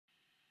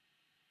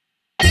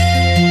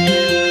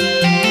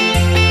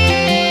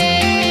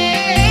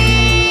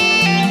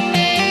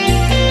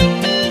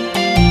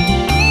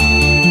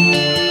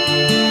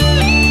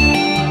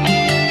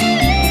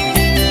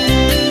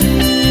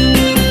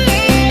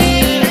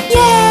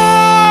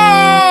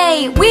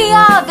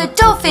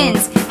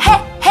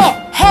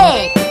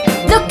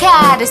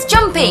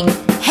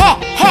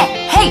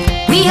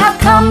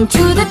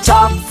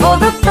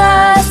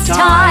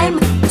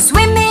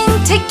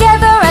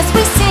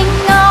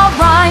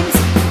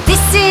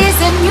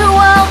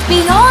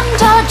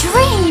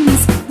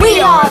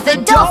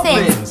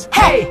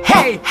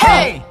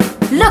hey!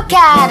 Look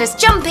at us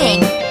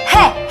jumping!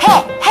 Hey,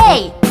 hey,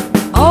 hey!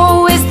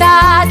 Oh, is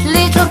that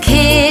little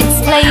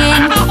kids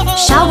playing?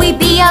 Shall we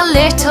be a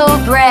little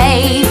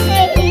brave?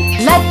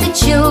 Let the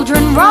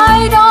children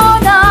ride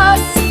on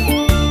us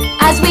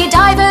as we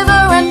dive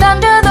over and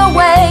under the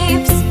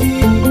waves.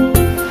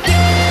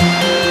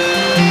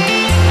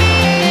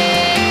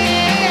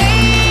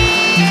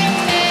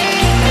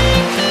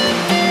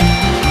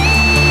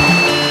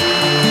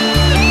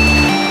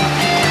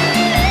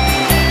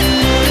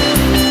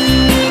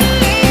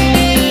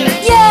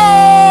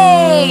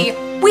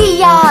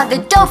 We are the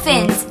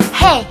dolphins,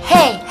 hey,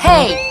 hey,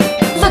 hey!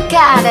 Look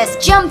at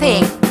us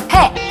jumping,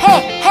 hey,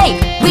 hey,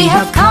 hey! We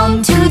have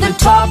come to the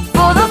top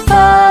for the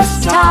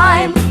first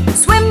time,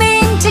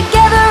 swimming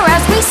together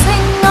as we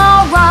sing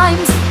our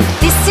rhymes.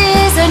 This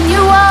is a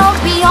new world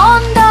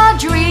beyond our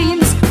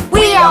dreams.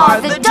 We are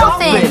the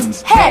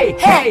dolphins, hey,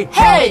 hey,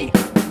 hey!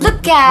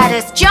 Look at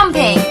us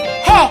jumping,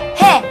 hey,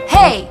 hey,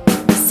 hey!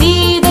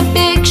 See the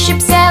big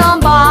ships sail on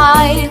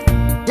by.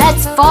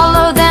 Let's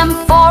follow them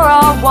for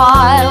a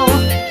while.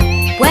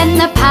 When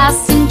the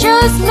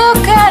passengers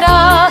look at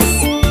us,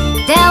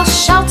 they'll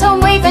shout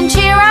and wave and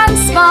cheer and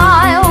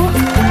smile.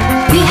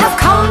 We have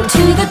come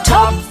to the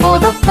top for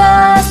the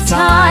first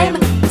time,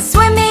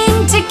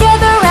 swimming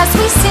together as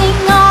we sing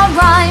our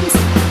rhymes.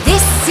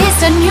 This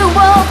is a new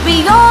world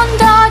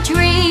beyond our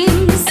dreams.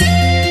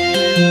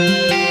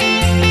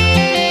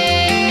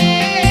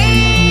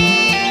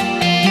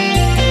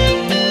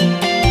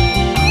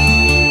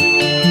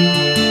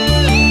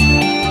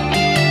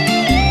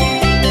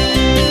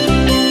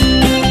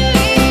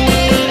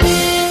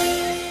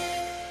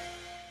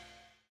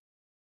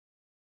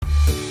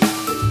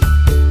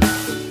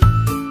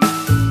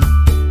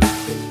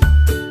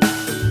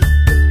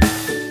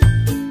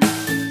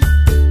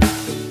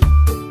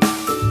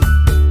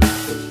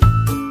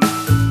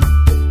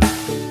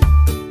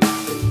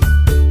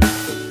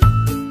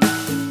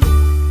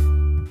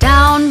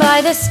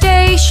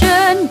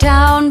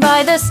 Down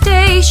by the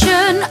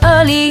station,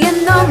 early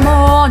in the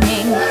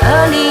morning,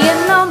 early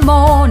in the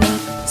morning.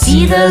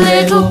 See the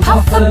little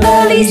puffer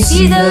bellies,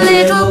 see the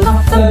little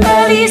puffer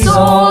bellies,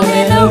 all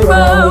in a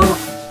row,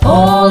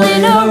 all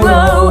in a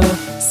row.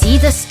 See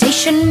the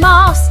station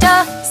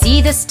master,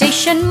 see the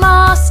station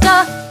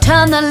master.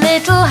 Turn the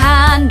little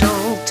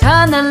handle,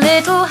 turn the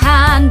little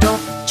handle.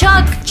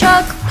 Chug,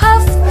 chug,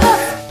 puff,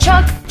 puff,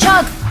 chug,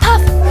 chug,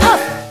 puff,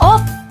 puff.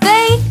 Off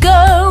they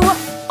go,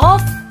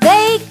 off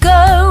they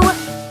go.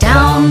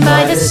 Down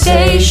by the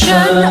station,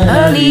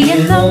 early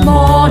in the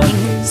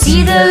morning.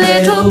 See the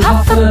little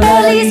puffer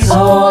bellies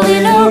all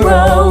in a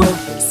row.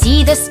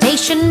 See the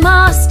station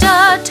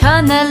master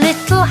turn the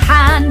little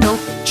handle.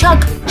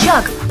 Chug,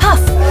 chug,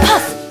 puff,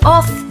 puff,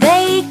 off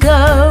they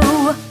go.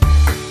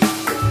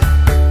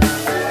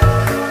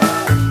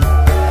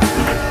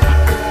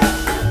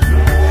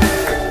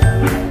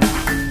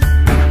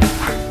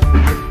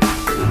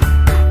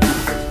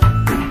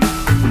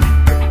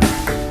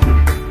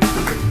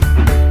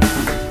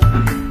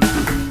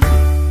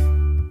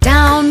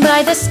 Down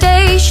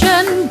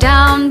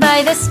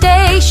by the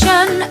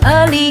station,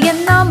 early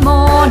in the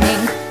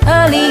morning,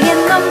 early in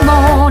the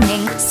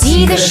morning.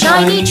 See the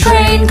shiny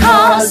train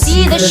cars,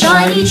 see the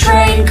shiny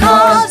train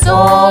cars,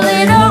 all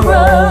in a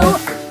row,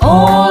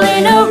 all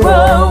in a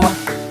row.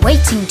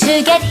 Waiting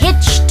to get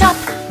hitched up,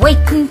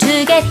 waiting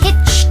to get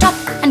hitched up,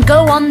 and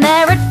go on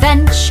their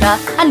adventure,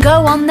 and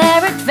go on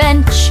their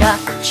adventure.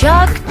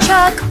 Chug,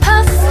 chug,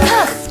 puff,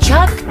 puff,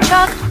 chug,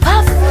 chug,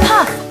 puff,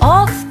 puff,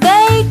 off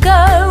they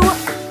go,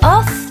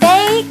 off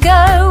they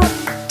go.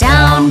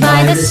 Down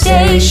by the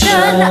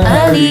station,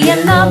 early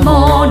in the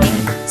morning.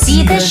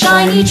 See the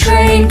shiny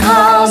train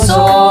cars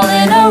all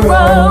in a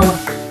row.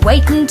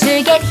 Waiting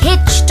to get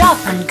hitched up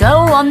and go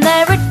on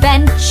their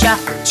adventure.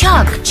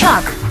 Chug,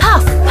 chug,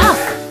 puff,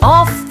 puff,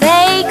 off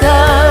they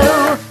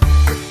go.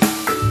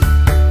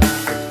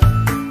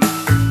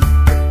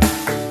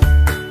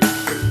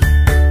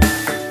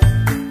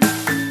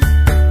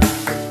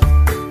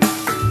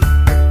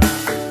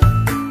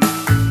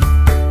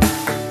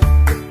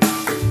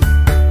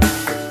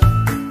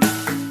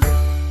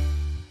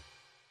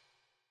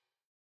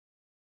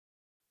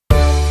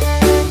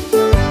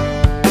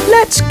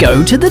 Let's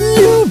go to the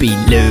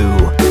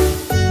Looby-Loo.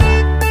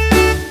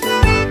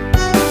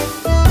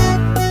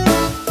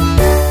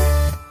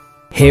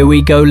 Here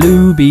we go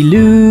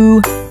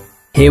Looby-Loo.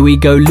 Here we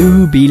go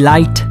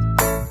Looby-Light.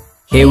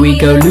 Here we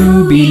go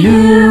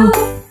Looby-Loo.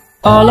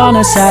 All on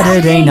a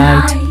Saturday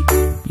night.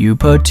 You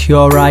put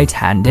your right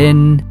hand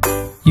in.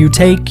 You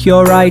take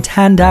your right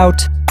hand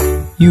out.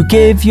 You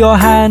give your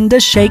hand a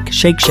shake,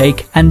 shake,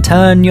 shake, and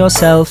turn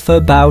yourself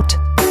about.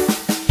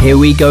 Here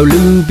we go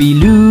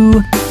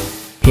Looby-Loo.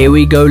 Here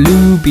we go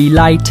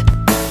Looby-Light.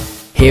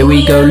 Here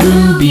we go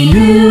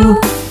Looby-Loo.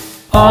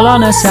 All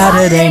on a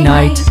Saturday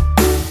night.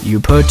 You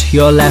put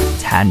your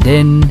left hand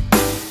in.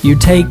 You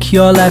take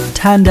your left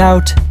hand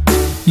out.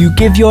 You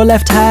give your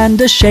left hand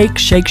a shake,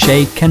 shake,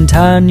 shake, and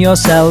turn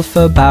yourself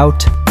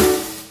about.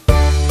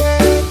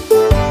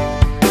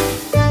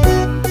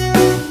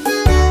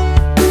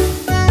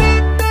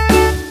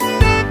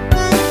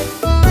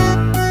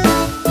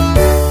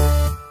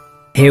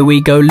 Here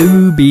we go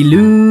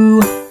looby-loo.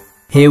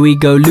 Here we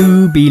go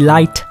looby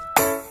light.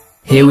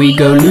 Here we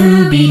go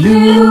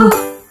looby-loo.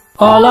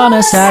 All on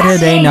a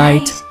Saturday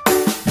night.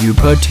 You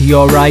put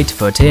your right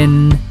foot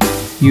in.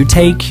 You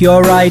take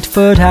your right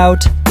foot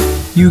out.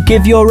 You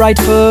give your right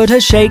foot a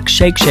shake,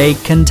 shake,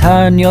 shake, and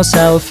turn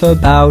yourself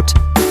about.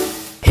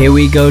 Here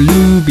we go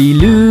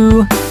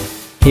looby-loo.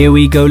 Here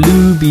we go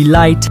looby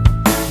light.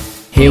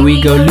 Here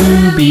we go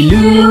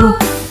looby-loo.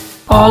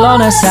 All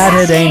on a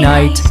Saturday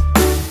night.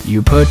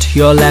 You put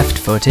your left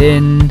foot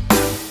in.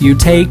 You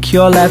take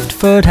your left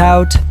foot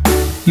out.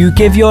 You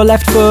give your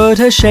left foot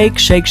a shake,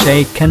 shake,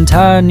 shake, and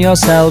turn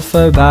yourself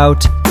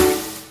about.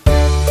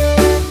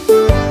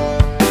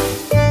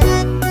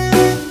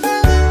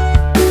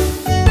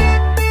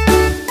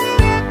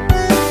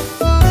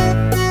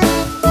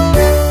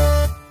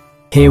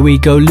 Here we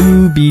go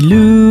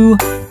looby-loo.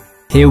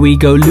 Here we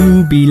go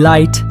looby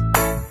light.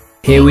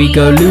 Here we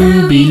go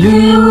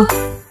looby-loo.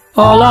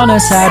 All on a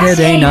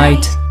Saturday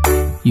night.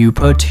 You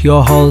put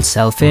your whole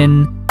self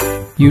in.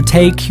 You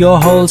take your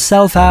whole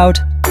self out.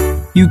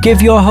 You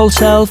give your whole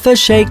self a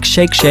shake,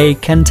 shake,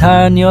 shake, and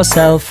turn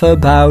yourself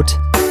about.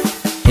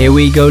 Here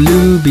we go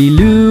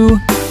looby-loo.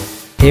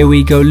 Here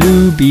we go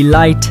looby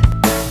light.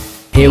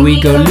 Here we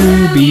go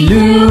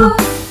looby-loo.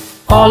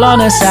 All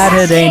on a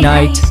Saturday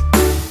night.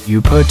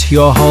 You put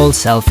your whole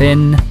self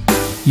in.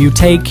 You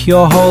take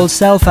your whole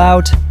self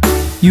out.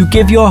 You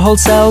give your whole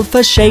self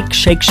a shake,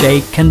 shake,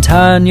 shake, and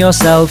turn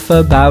yourself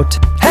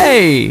about.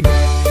 Hey!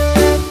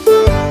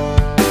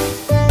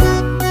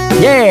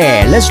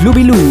 Yeah, let's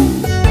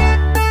looby-loo.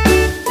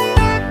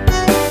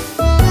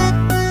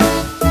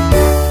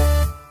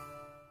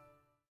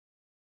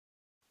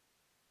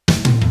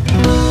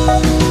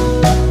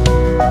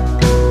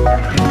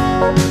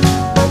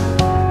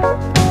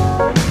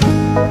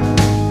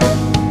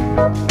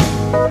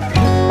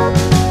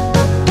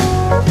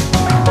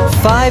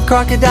 5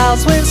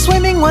 crocodiles went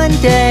swimming one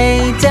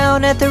day,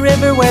 down at the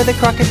river where the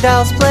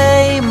crocodiles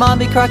play.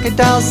 Mommy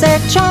crocodile said,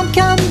 "Chomp,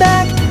 come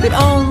back," but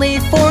only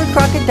 4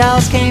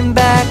 crocodiles came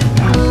back.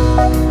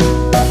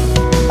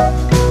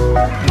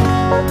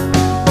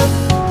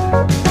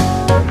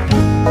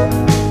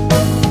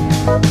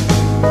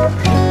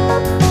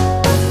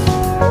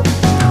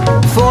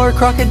 Four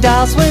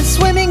crocodiles went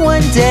swimming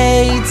one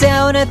day,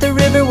 down at the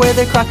river where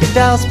the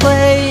crocodiles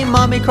play.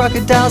 Mommy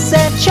crocodile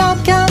said,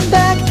 "Chomp, come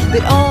back,"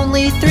 but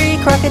only 3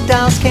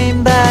 crocodiles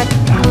came back.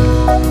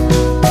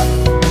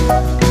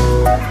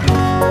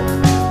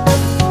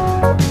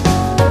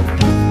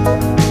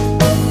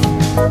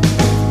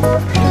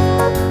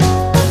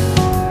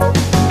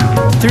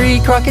 Three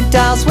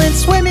crocodiles went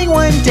swimming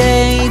one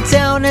day,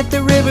 down at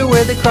the river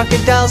where the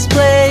crocodiles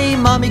play.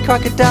 Mommy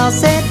crocodile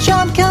said,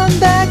 "Chomp, come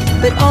back,"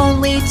 but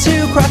only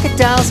 2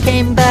 crocodiles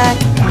came back.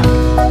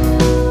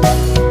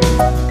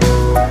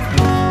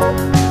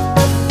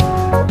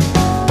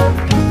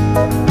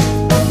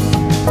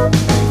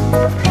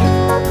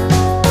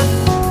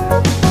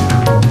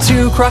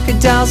 Two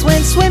crocodiles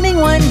went swimming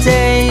one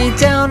day,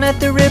 down at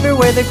the river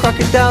where the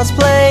crocodiles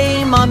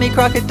play. Mommy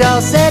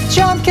crocodile said,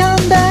 "Chomp,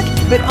 come back,"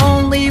 but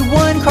only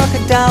 1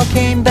 crocodile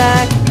came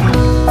back.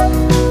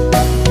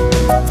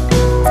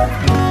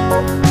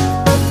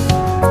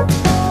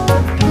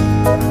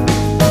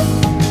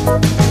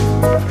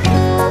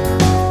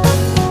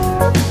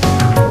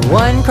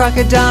 One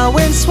crocodile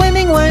went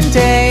swimming one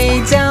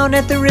day, down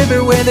at the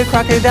river where the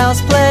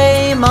crocodiles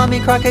play. Mommy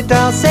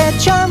crocodile said,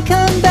 "Chomp,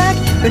 come back,"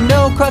 but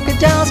no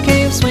crocodiles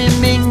came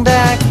swimming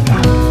back.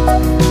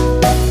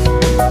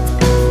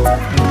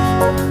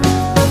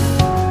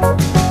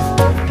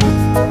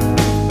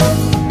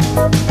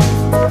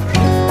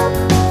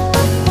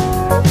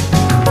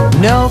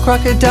 No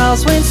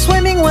crocodiles went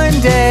swimming one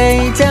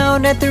day,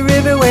 down at the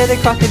river where the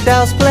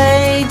crocodiles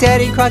play.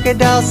 Daddy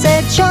crocodile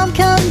said, "Chomp,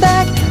 come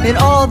back," and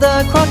all the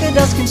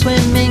crocodiles came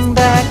swimming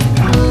back.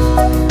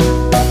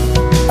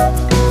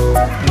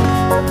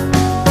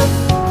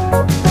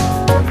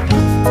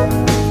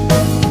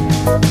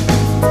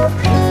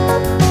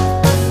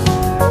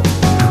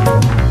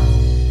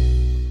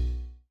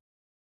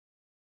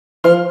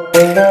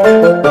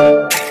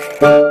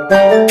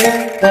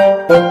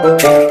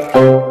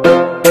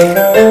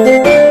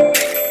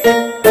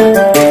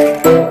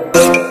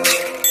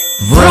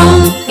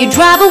 You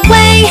drive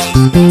away,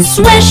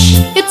 swish,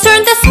 you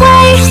turn this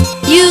way,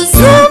 you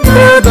zoom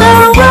through the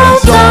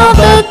world of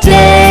the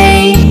day.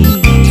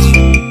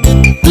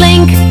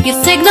 Blink, you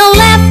signal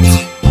left,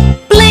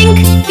 blink,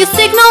 you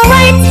signal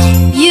right,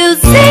 you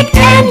zig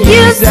and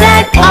you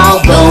zag all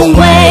the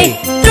way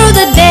through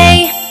the day.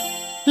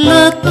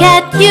 Look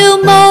at you,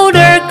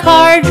 motor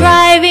car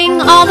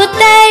driving all the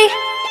day.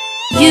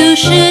 You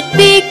should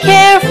be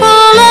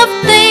careful of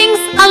things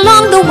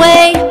along the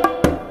way.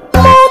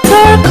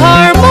 Motor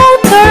car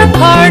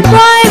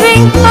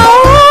driving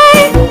away.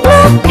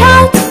 Look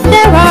out,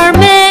 there are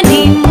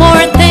many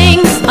more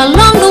things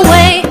along the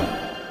way.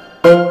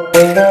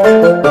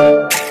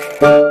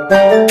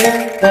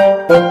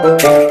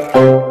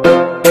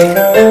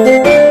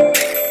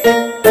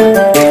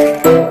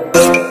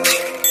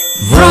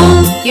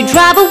 Vroom, you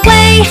drive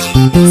away,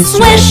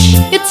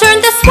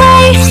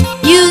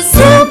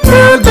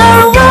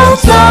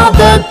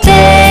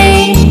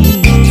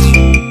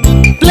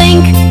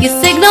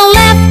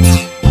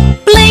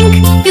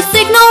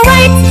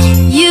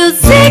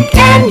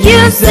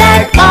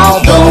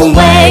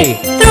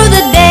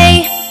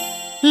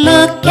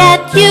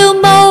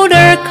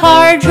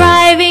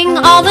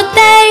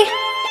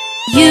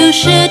 You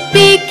should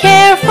be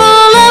careful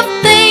of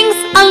things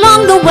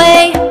along the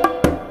way.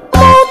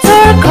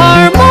 Motor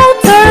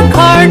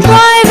car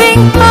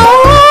driving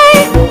away.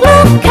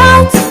 Look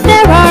out,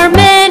 there are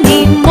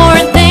many more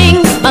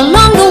things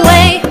along the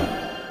way.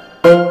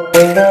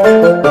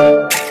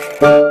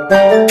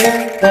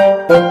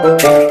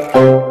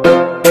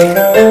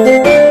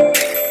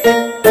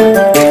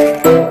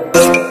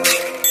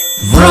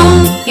 Vroom,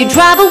 you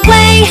drive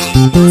away.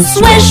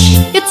 Swish,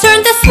 you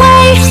turn this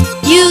way.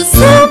 You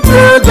zoom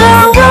through the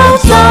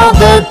roads all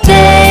the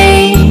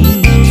day.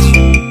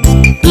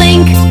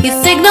 Blink, you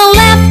signal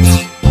left.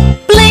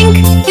 Blink,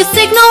 you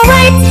signal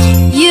right.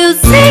 You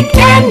zig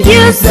and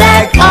you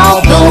zag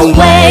all the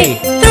way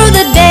through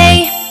the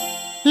day.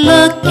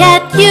 Look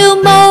at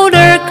you,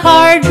 motor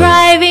car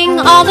driving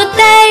all the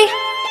day.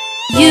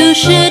 You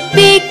should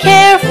be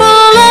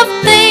careful of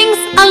things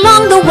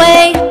along the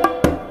way.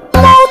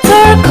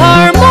 Motor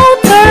car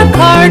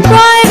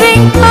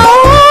driving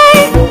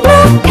away.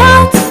 Look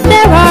out,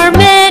 there are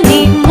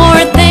many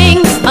more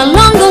things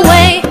along the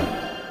way.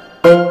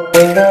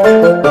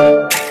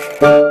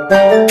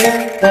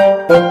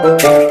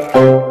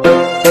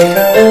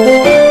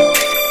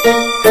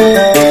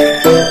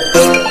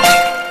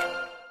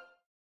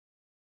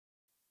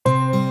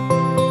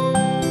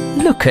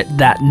 Look at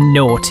that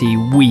naughty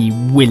wee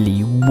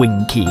Willy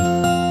Winky.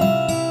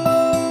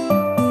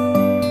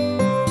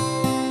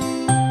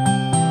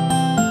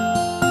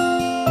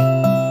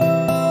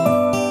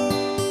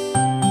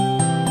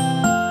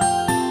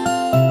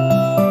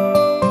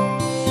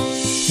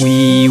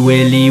 Wee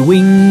Willy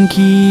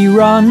Winky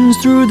runs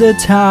through the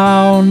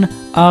town,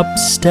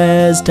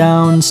 upstairs,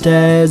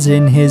 downstairs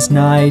in his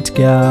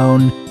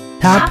nightgown,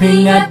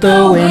 tapping at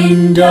the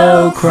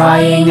window,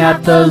 crying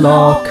at the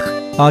lock.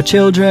 Are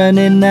children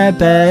in their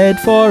bed,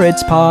 for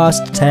it's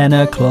past 10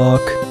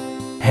 o'clock.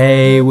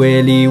 Hey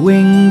Willy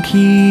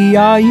Winky,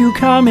 are you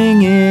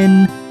coming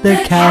in?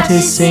 The cat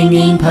is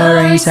singing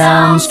purring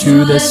sounds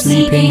to the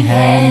sleeping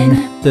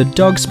hen. The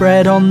dog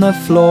spread on the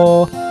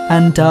floor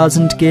and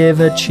doesn't give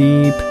a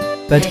cheep,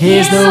 but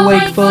here's the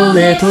wakeful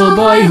little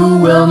boy who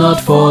will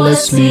not fall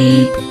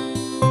asleep.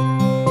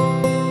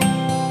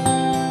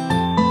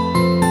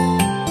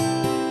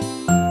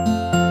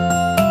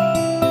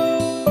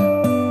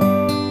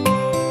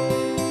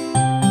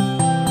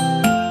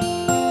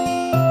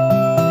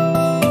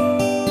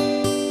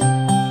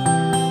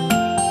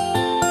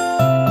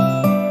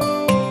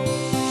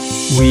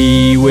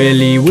 Wee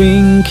Willy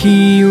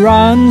Winky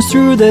runs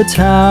through the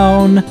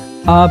town,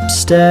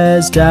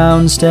 upstairs,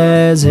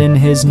 downstairs in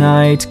his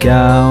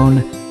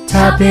nightgown,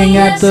 tapping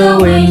at the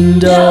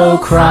window,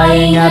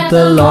 crying at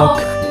the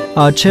lock.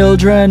 Are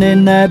children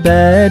in their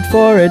bed,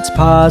 for it's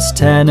past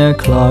 10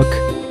 o'clock.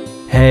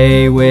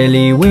 Hey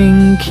Willy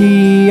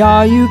Winky,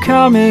 are you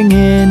coming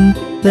in?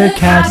 The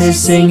cat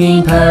is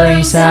singing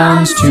purring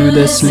sounds to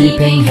the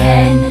sleeping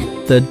hen.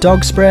 The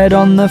dog spread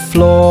on the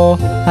floor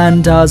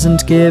and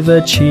doesn't give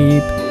a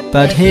cheep,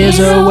 but here's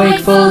a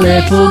wakeful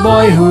little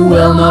boy who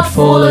will not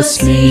fall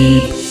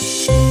asleep.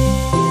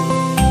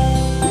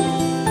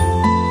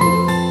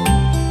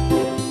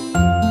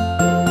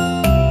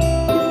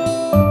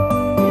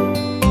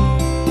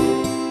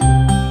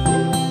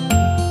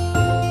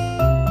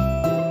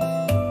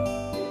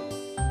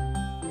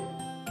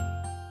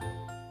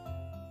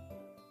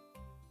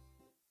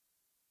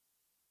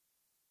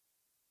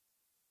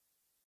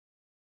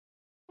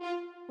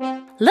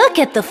 Look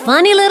at the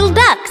funny little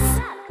ducks.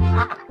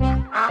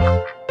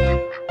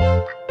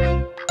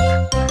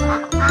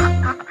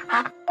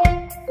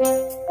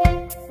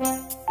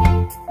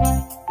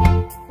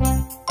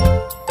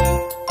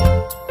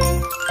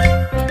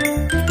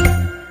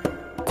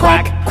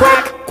 Quack,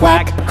 quack,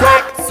 quack,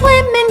 quack,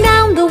 swimming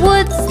down the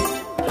woods.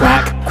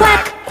 Quack,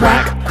 quack,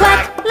 quack,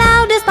 quack,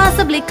 loud as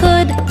possibly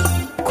could.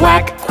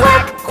 Quack,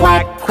 quack,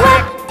 quack,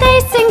 quack, they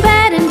sing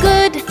bad and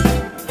good.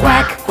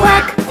 Quack,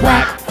 quack,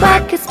 quack,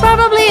 quack, it's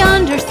probably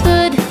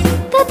understood.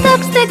 The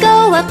ducks they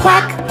go a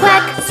quack,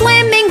 quack,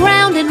 swimming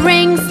round in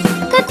rings.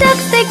 The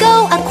ducks they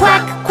go a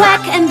quack,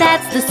 quack, and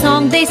that's the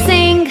song they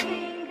sing.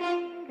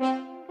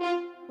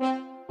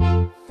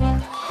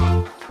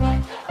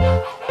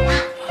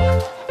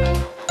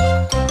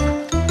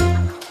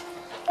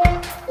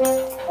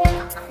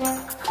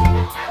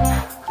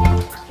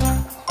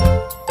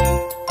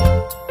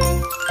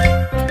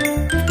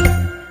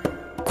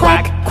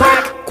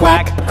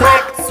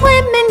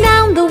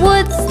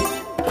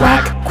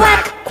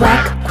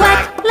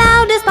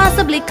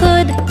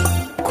 Could.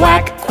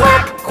 Quack,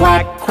 quack,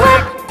 quack,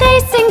 quack, they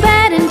sing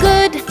bad and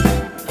good.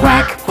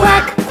 Quack,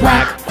 quack,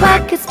 quack,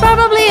 quack, it's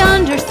probably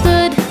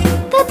understood.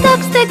 The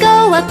ducks they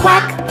go a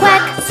quack,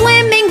 quack,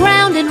 swimming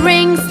round in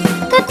rings.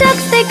 The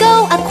ducks they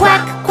go a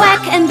quack,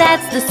 quack, and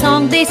that's the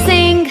song they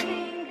sing.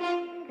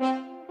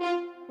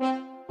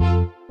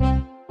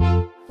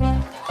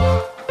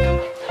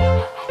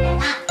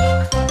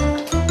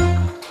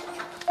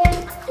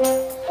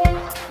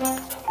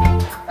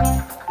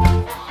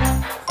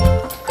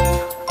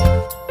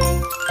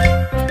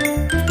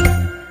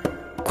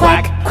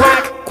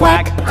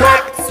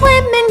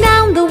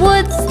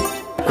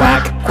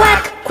 Quack,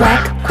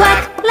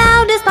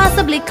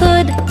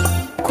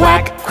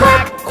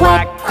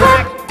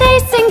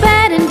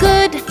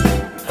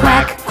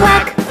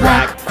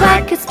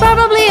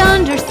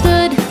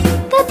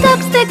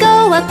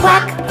 a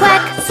quack,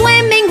 quack,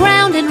 swimming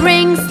round in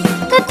rings.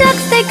 The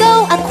ducks they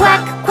go a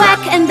quack, quack,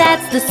 and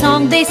that's the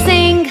song they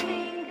sing.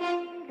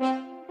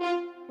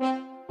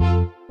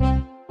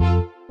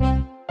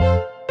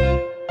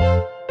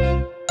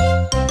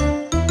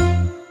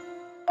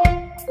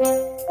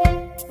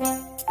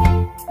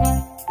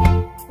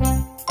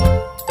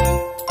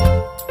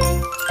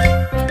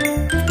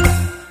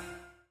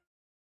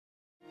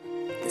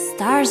 The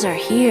stars are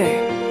here,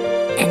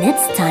 and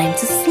it's time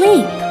to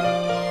sleep.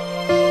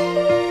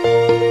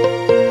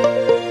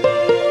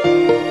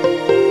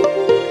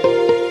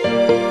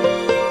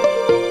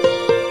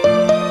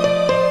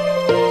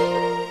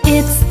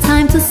 It's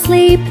time to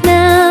sleep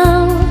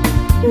now,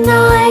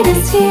 night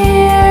is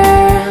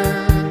here.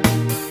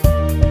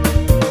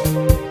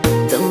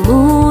 The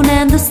moon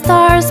and the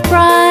stars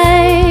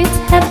bright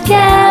have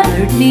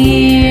gathered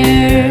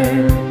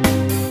near.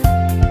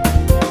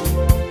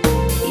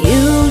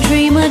 You'll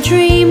dream a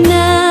dream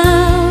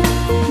now,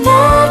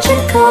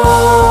 magical,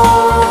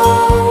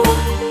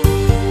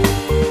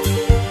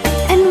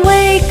 and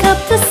wake up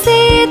to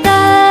see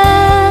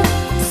the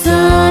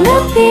sun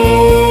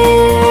appear.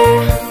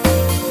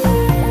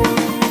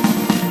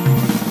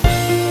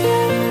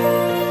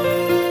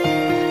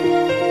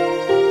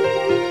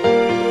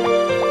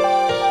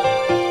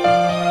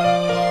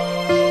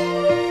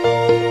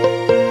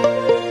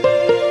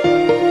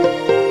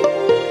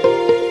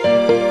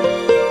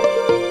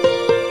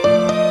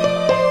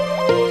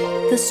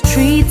 The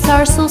streets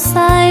are so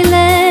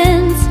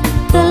silent,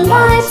 the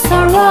lights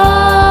are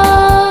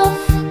off.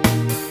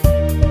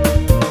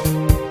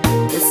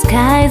 The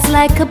sky's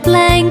like a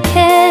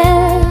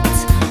blanket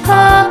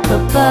up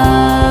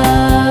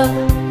above.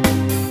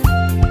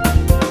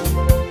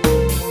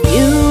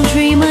 You'll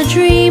dream a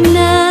dream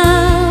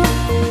now,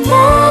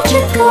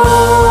 magical,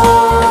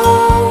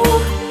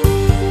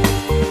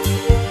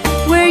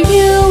 where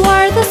you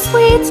are the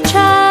sweet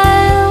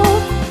child,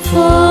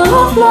 full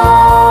of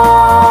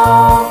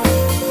love.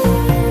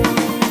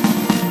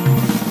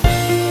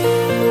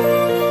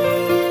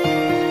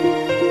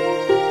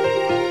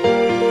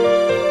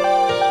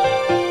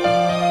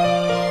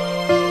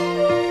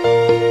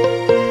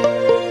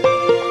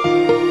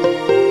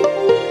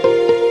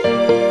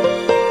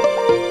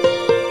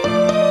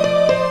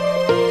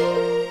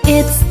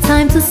 It's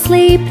time to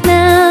sleep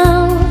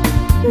now,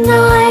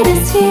 night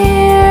is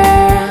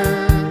here.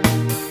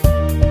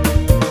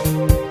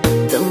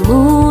 The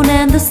moon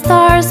and the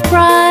stars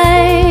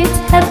bright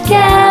have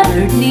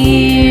gathered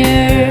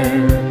near.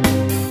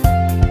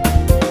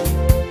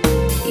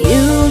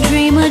 You'll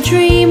dream a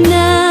dream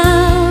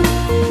now,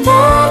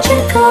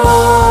 magical,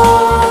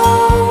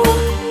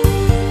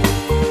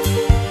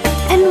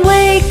 and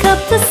wake up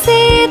to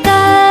see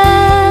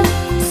the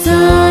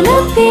sun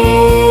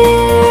appear.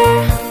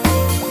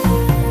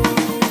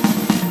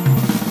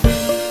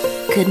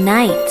 Good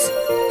night,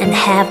 and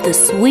have the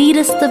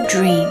sweetest of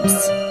dreams.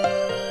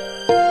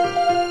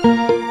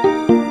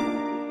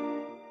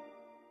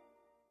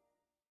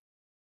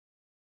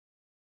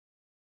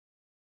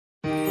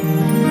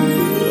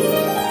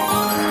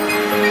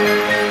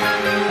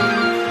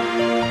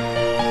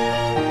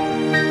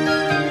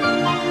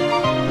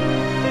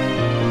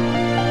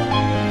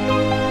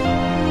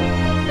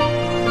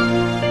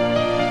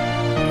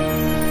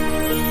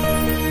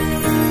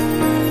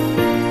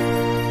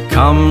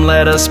 Come,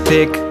 let us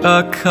pick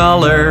a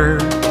color.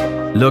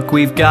 Look,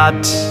 we've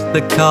got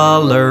the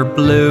color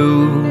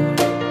blue.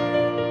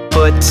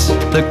 Put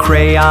the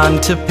crayon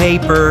to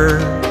paper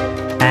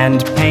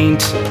and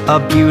paint a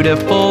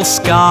beautiful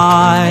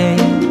sky.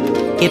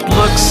 It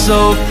looks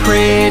so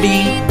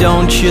pretty,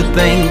 don't you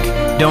think?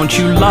 Don't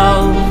you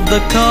love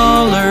the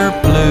color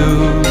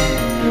blue?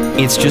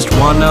 It's just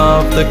one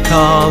of the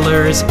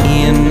colors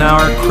in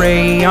our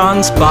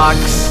crayons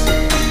box.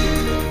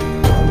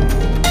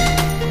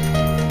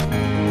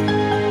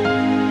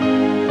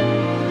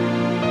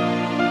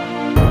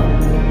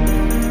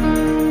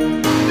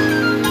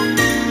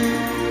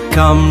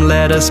 Come,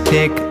 let us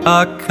pick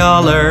a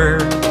color.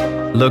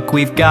 Look,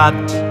 we've got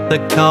the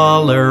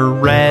color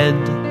red.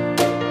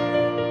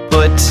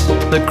 Put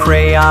the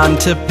crayon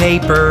to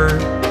paper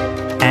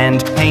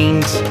and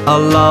paint a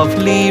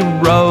lovely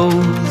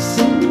rose.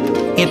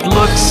 It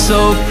looks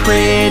so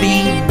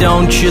pretty,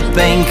 don't you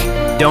think?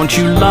 Don't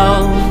you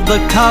love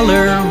the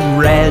color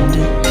red?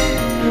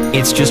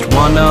 It's just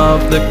one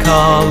of the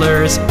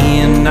colors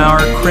in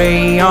our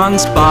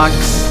crayons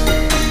box.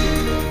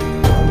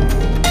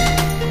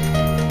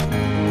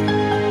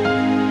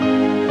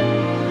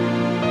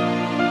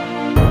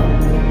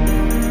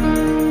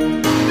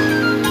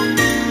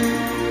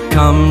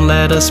 Come,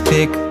 let us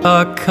pick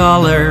a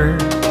color.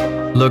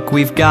 Look,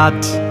 we've got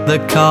the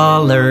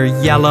color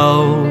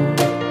yellow.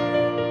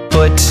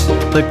 Put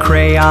the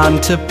crayon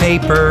to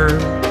paper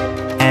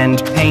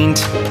and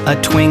paint a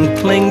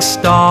twinkling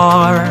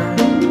star.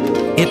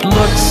 It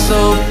looks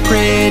so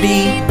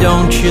pretty,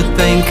 don't you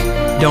think?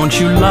 Don't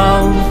you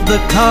love the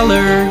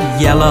color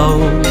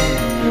yellow?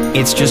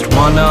 It's just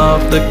one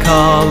of the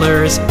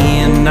colors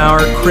in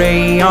our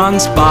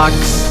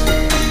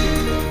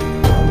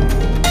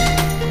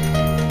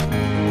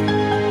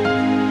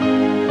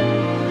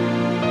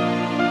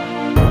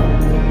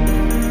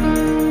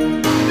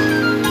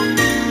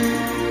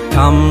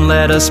Come,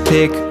 let us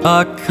pick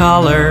a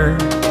color.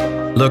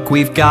 Look,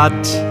 we've got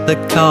the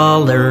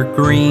color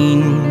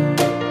green.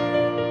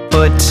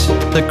 Put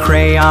the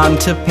crayon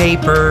to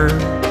paper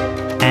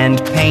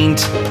and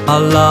paint a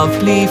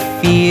lovely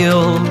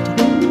field.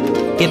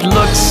 It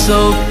looks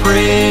so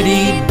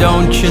pretty,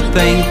 don't you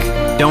think?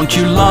 Don't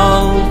you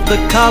love the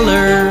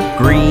color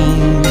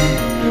green?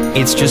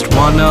 It's just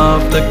one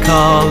of the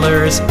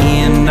colors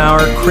in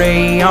our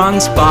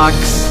crayons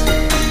box.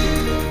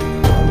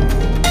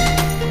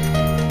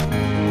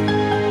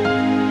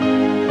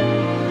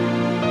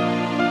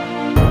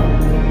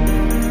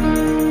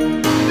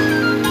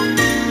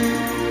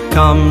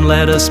 Come,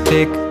 let us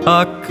pick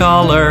a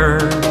color.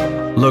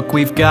 Look,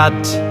 we've got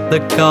the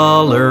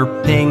color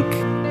pink.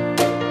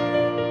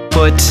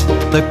 Put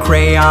the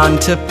crayon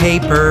to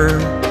paper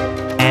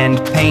and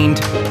paint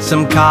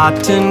some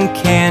cotton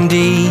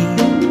candy.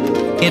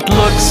 It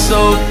looks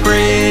so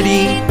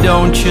pretty,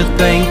 don't you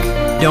think?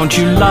 Don't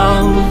you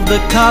love the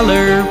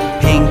color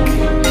pink?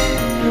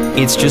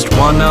 It's just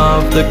one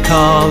of the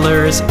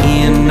colors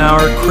in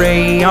our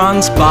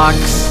crayons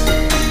box.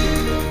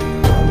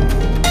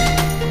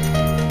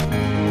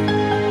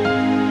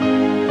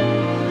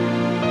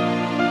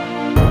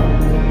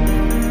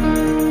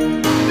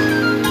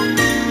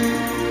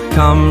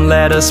 Come,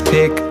 let us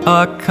pick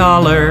a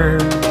color.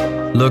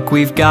 Look,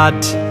 we've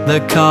got the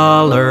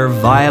color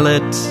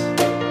violet.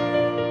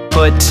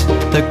 Put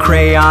the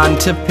crayon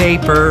to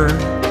paper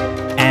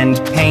and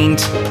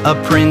paint a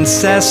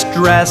princess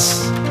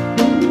dress.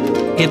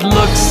 It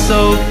looks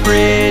so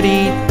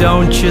pretty,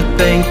 don't you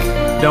think?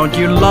 Don't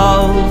you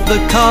love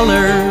the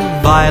color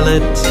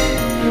violet?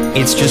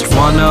 It's just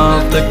one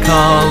of the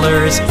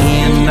colors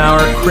in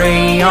our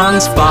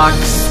crayons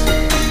box.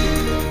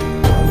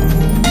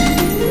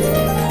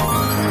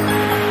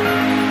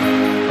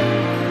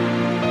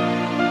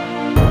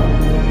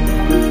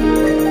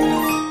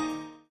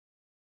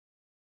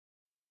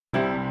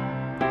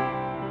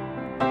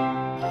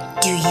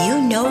 Do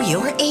you know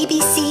your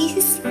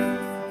ABCs?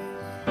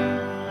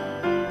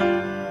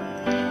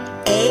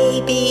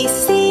 A, B,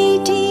 C,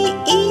 D,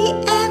 E,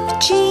 F,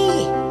 G,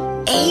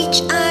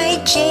 H,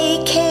 I,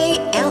 J, K,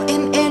 L,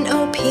 M, N,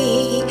 O,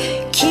 P,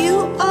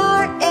 Q,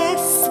 R,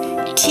 S,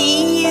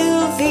 T,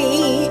 U,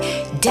 V,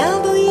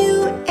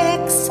 W,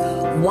 X,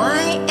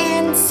 Y,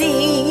 and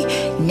Z.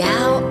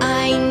 Now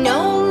I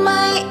know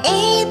my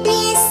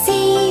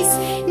ABCs.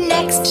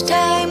 Next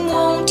time,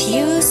 won't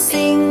you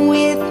sing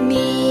with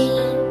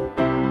me?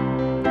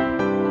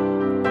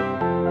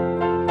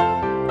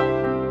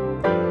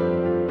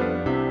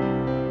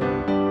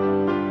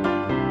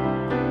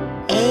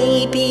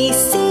 A, B,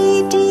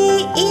 C, D,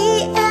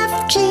 E,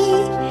 F, G,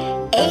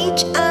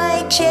 H,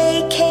 I,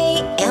 J,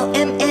 K, L,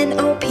 M, N,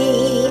 O,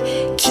 P,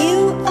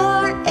 Q,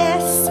 R,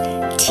 S,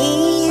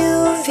 T,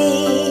 U, V,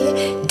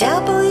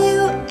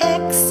 W,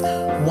 X,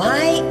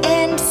 Y,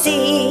 and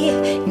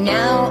Z.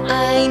 Now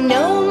I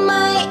know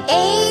my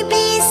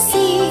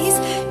ABCs.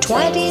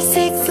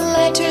 26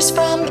 letters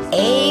from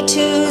A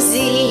to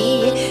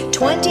Z.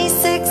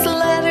 26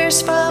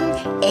 letters from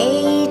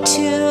A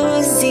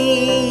to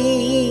Z.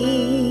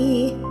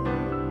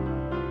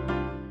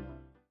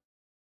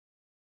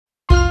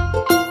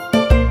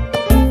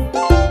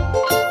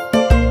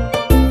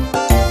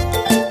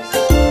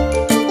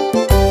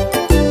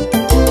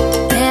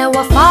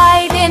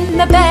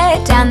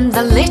 And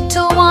the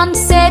little one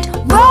said,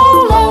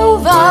 roll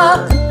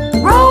over,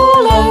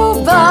 roll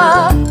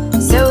over.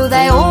 So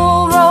they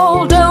all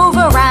rolled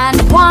over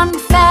and one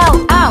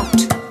fell out.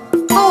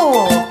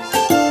 4,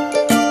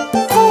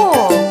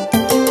 4.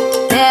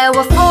 There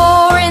were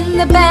 4 in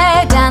the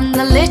bed and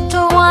the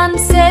little one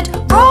said,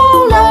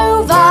 roll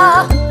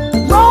over,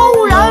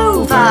 roll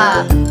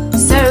over.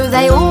 So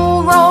they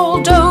all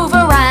rolled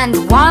over and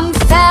one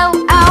fell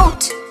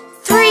out.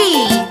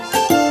 3,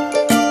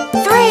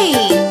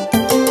 3.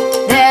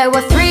 There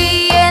were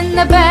 3 in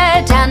the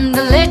bed and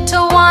the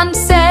little one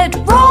said,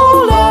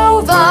 roll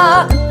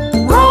over,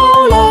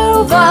 roll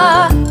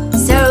over.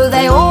 So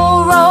they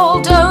all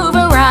rolled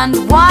over and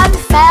one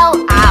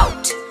fell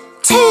out.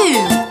 2,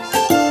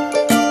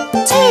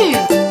 2.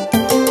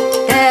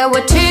 There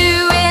were 2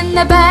 in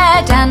the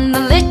bed and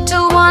the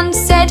little one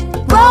said,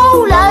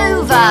 roll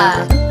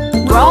over,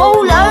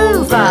 roll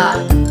over.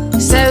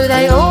 So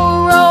they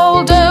all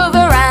rolled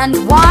over and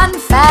one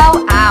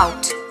fell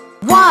out.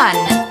 1,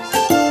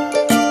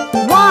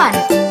 1.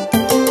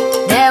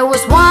 There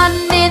was 1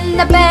 in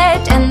the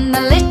bed and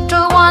the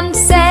little one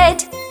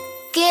said,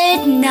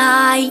 good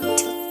night.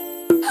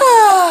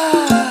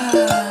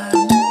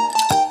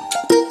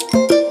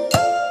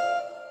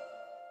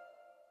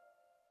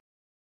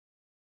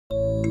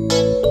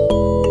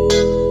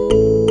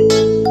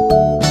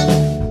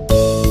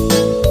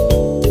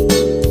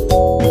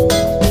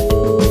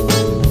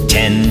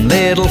 10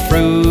 little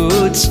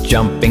fruits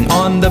jumping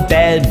on the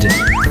bed.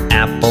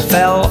 Apple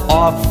fell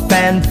off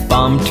and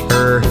bumped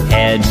her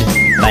head.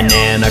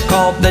 Banana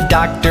called the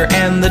doctor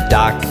and the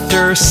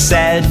doctor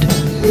said,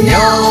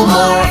 no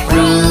more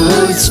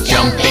fruits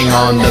jumping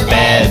on the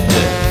bed.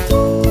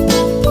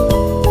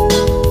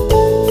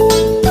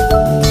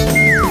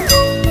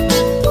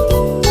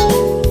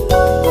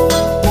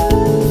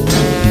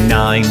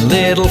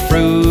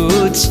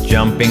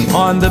 jumping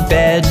on the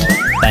bed.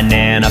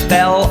 Banana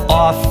fell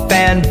off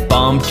and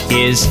bumped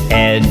his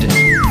head.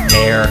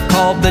 Pear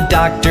called the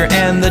doctor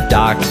and the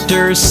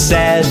doctor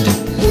said,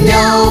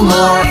 "No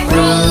more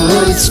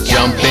fruits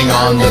jumping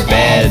on the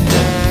bed."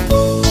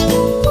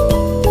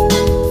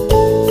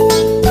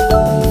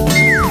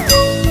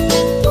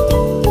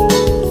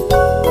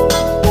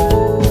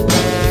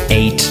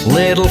 8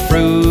 little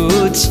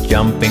fruits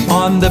jumping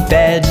on the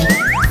bed.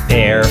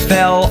 Pear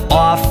fell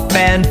off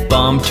and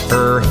bumped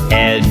her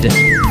head.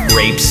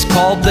 Grapes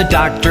called the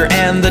doctor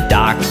and the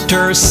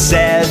doctor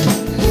said,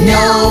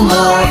 "No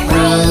more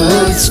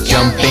fruits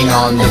jumping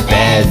on the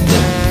bed."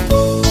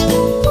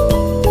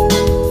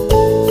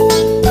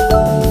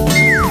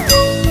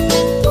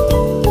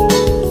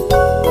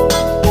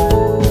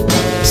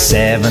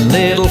 7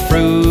 little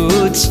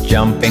fruits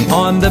jumping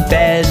on the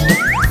bed.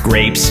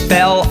 Grapes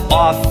fell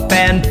off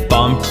and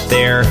bumped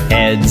their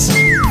heads.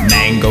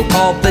 Mango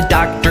called the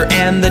doctor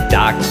and the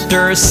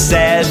doctor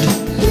said,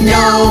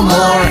 "No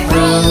more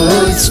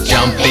fruits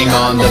jumping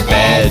on the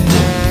bed."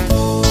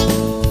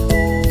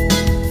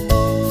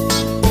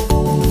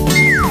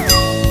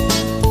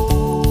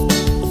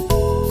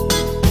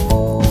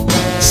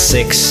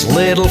 6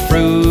 little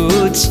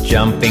fruits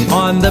jumping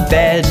on the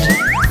bed.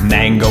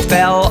 Mango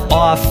fell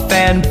off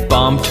and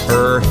bumped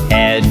her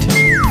head.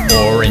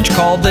 Orange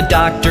called the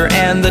doctor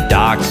and the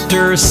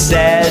doctor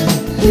said,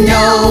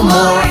 "No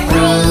more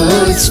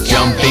fruits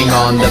jumping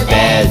on the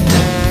bed."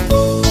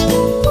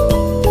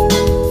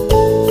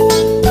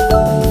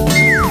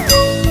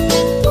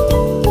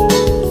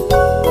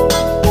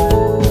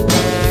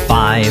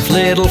 5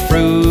 little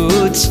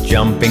fruits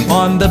jumping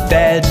on the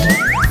bed.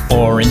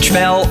 Orange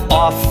fell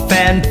off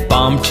and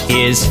bumped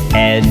his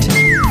head.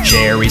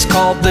 Cherries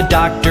called the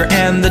doctor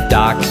and the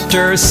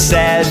doctor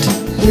said,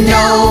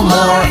 "No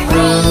more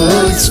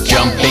fruits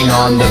jumping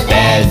on the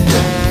bed."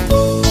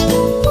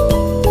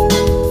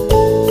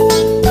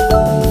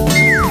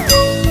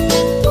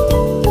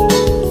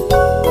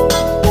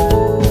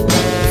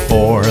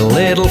 4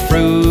 little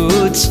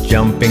fruits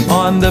jumping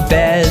on the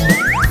bed.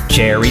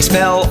 Cherries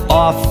fell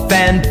off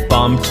and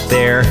bumped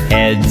their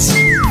heads.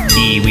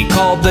 Kiwi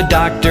called the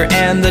doctor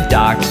and the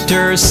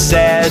doctor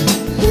said,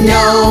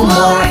 "No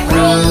more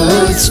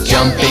fruits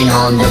jumping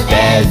on the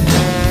bed."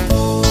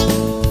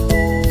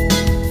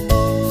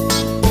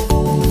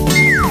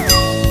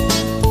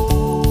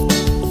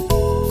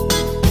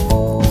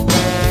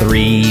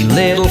 3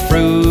 little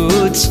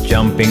fruits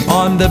jumping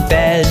on the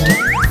bed.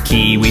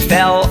 Kiwi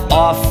fell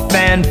off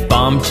and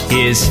bumped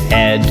his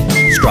head.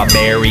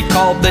 Strawberry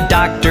called the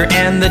doctor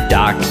and the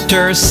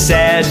doctor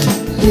said,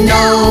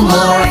 "No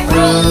more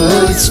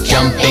fruits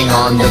jumping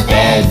on the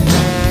bed."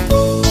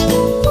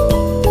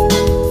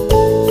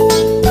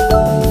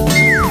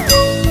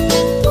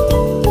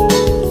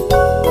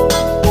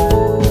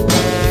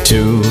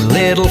 2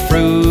 little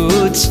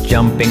fruits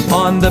jumping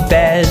on the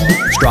bed.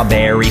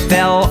 Strawberry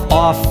fell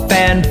off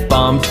and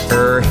bumped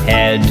her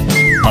head.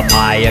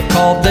 Papaya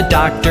called the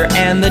doctor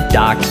and the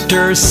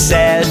doctor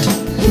said,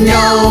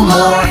 "No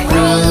more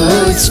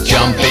fruits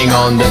jumping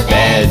on the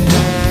bed."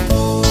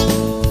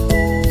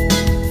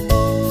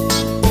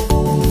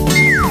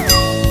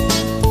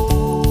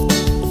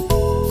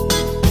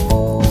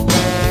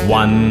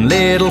 1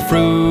 little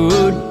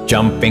fruit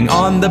jumping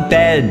on the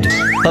bed.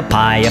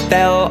 Papaya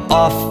fell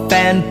off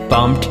and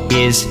bumped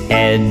his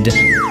head.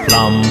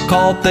 Plum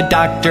called the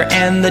doctor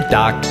and the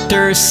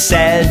doctor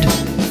said,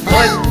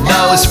 "Put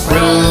those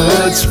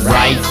fruits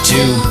right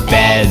to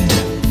bed."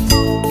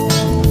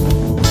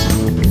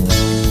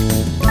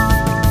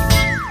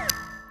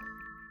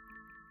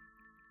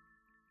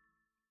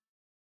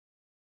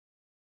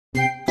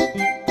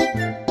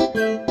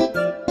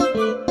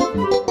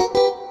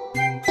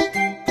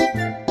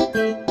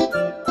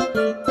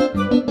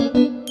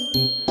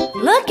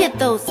 Look at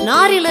those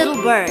naughty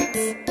little birds.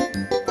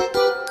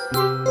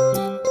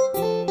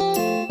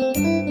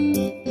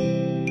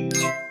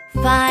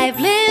 Five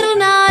little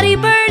naughty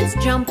birds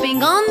jumping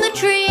on the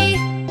tree.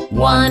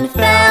 One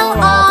fell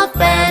off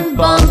and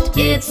bumped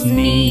its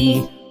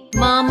knee.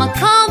 Mama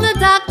called the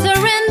doctor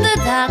and the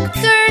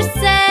doctor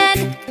said,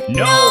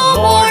 "No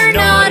more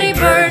naughty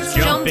birds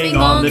jumping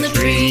on the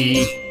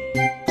tree."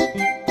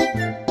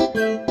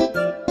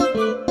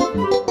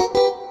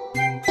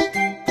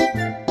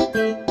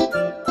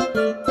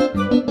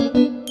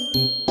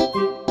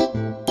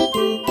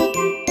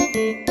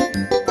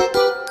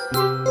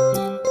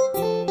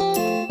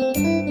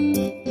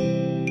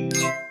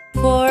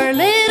 4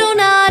 little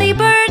naughty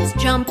birds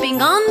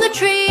jumping on the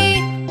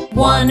tree.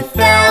 One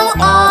fell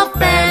off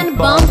and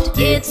bumped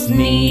its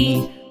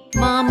knee.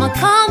 Mama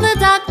called the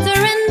doctor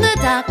and the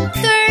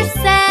doctor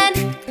said,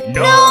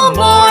 "No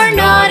more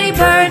naughty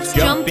birds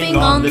jumping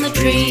on the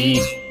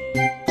tree."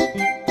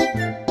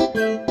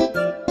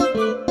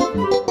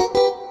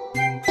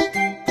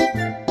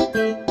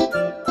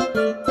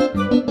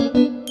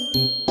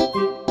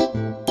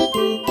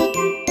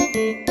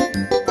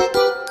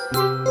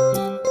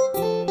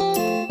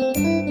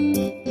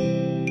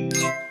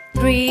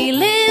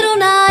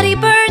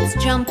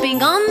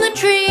 Jumping on the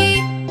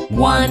tree.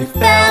 One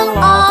fell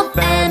off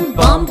and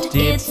bumped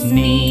its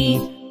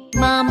knee.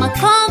 Mama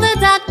called the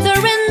doctor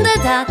and the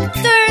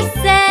doctor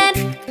said,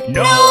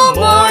 "No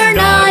more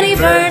naughty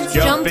birds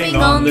jumping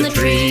on the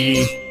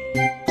tree."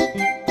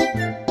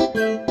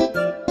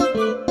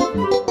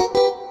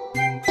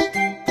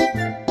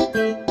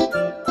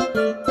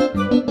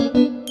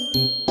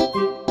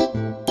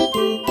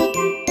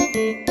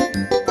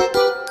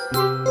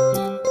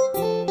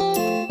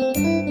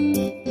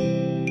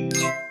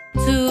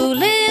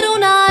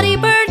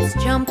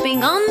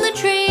 On the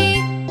tree,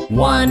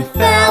 one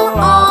fell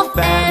off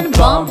and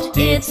bumped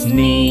its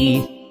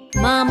knee.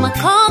 Mama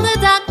called the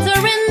doctor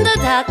and the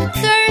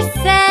doctor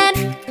said,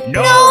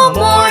 "No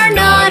more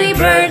naughty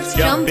birds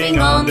jumping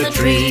on the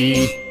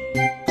tree."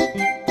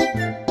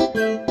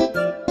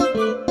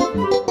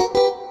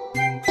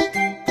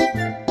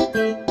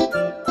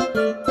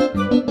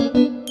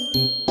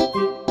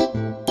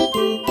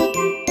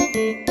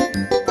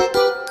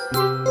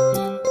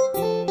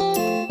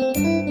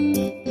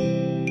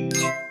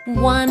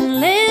 One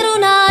little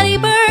naughty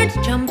bird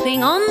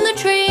jumping on the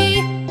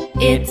tree,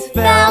 it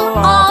fell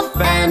off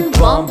and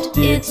bumped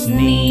its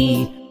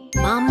knee.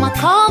 Mama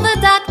called the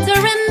doctor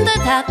and the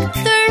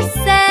doctor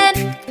said,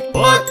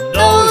 "Put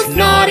those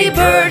naughty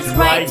birds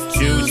right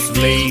to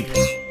sleep."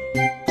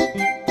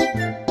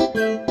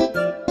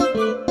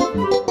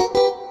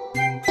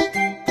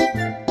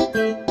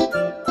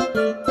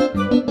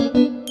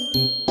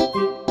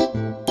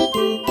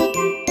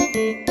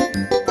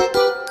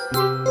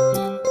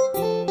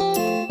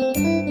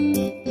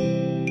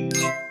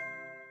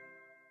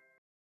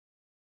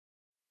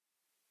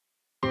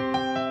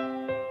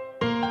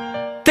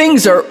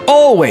 Things are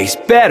always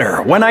better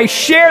when I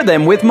share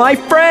them with my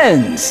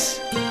friends.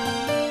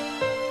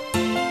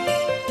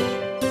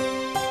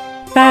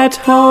 At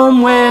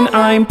home when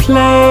I'm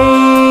playing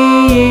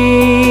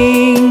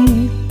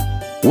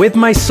with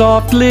my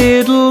soft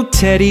little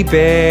teddy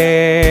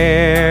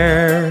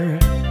bear,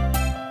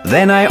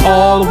 then I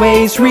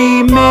always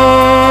remember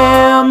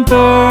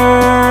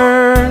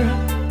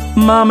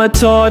Mama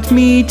taught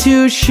me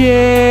to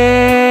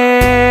share.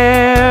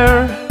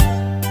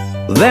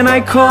 Then I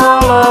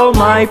call all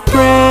my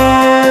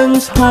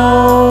friends'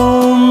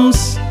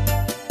 homes,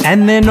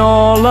 and then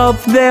all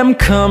of them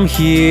come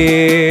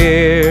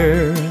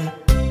here.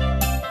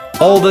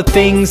 All the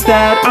things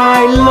that I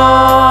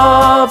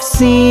love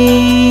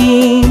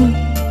seem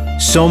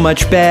so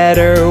much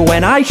better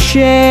when I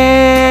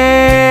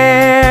share.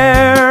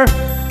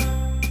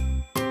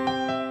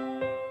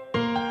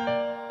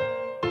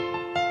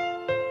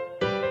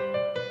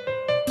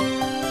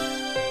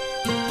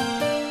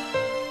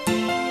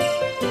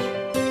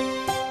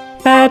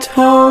 At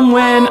home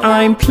when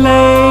I'm playing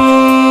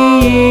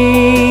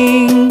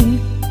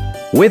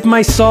with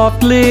my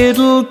soft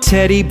little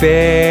teddy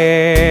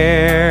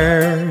bear,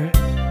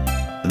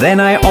 then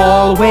I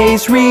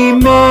always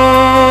remember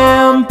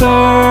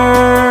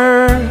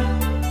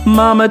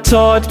Mama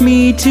taught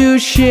me to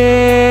share.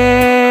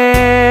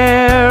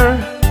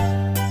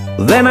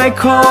 Then I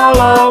call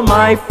all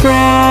my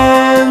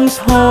friends'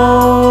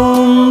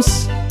 homes,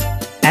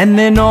 and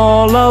then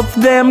all of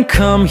them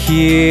come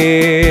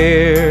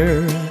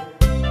here.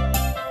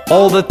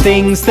 All the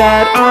things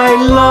that I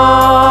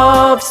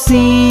love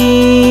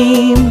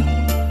seem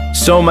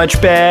so much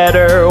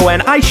better when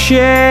I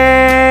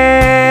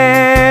share.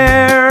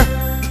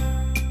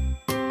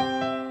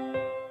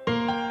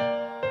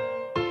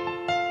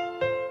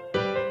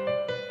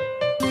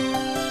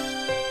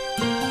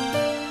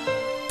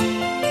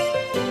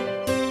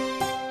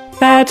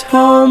 At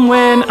home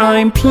when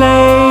I'm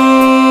playing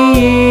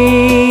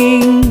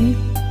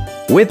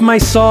with my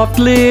soft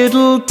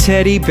little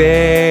teddy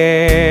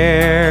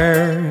bear,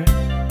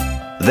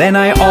 then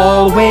I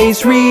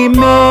always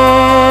remember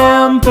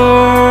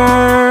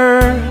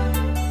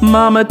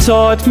Mama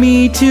taught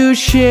me to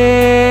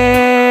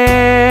share.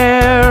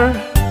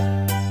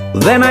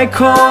 Then I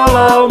call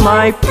all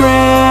my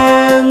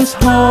friends'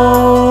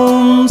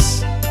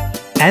 homes,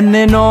 and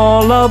then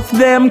all of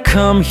them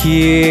come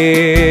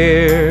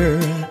here.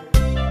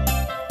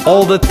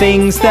 All the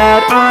things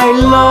that I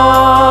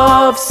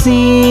love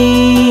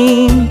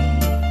seem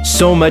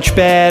so much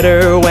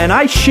better when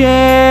I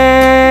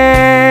share.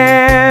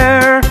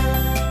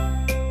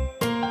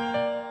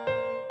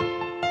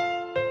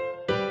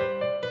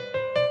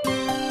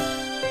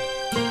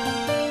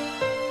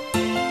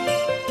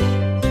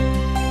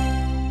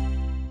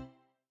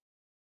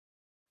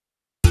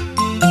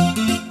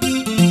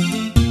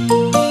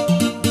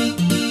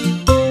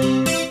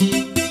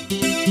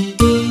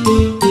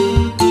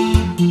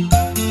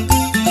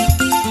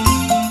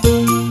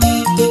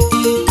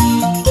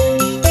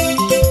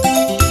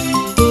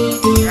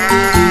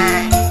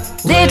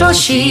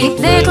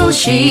 Little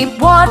sheep,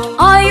 what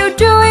are you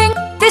doing?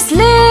 This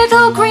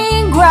little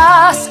green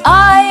grass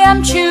I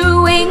am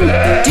chewing.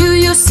 Do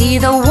you see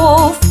the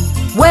wolf?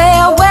 Where?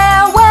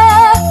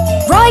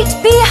 Right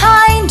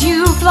behind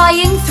you,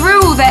 flying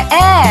through the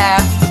air.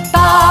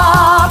 Ba,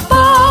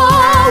 ba,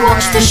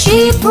 watch the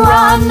sheep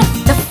run.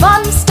 The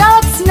fun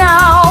starts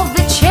now,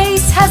 the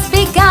chase has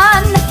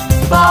begun.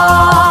 Ba,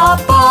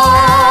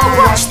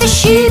 watch the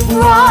sheep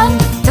run.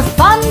 The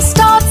fun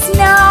starts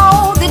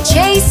now, the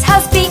chase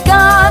has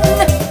begun.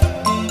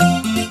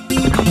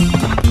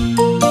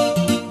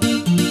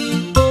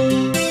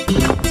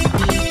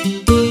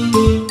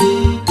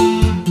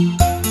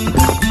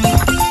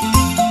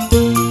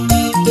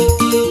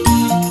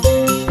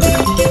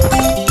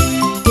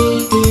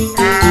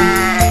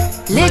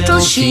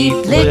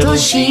 Little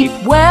sheep,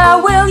 where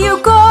will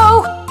you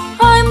go?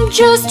 I'm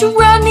just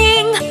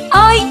running,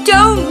 I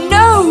don't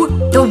know.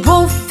 The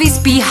wolf is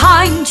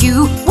behind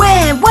you, where?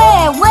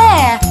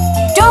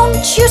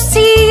 Don't you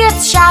see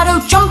its shadow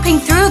jumping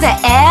through the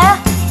air?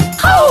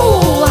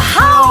 Howl,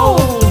 howl,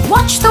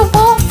 watch the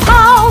wolf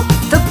howl.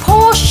 The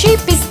poor sheep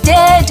is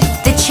dead,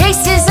 the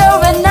chase is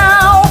over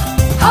now.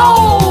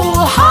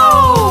 Howl,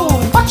 howl,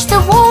 watch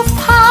the wolf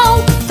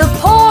howl. The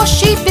poor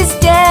sheep is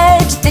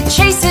dead, the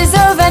chase is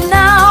over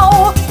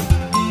now.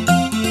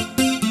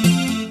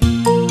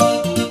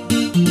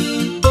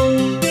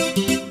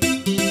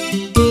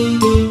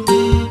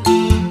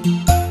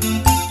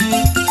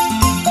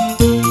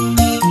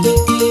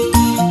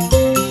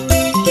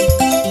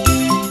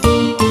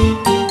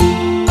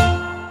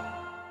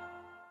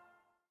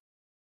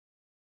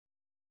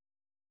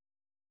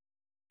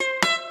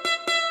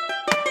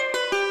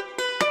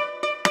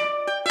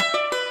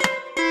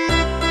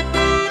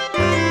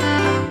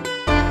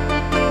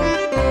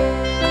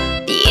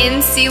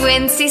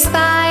 Incy-wincy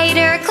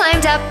spider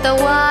climbed up the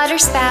water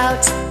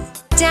spout.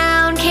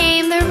 Down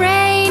came the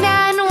rain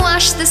and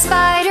washed the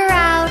spider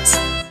out.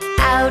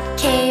 Out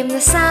came the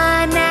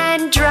sun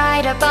and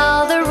dried up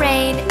all the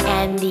rain.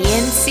 And the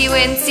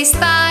incy-wincy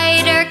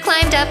spider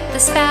climbed up the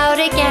spout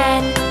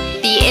again.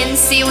 The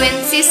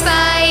incy-wincy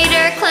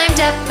spider climbed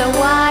up the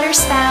water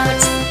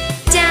spout.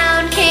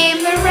 Down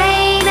came the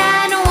rain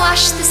and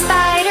washed the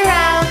spider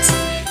out.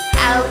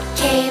 Out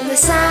came the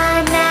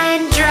sun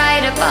and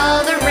dried up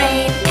all the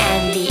rain.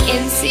 And the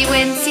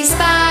incy-wincy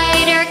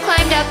spider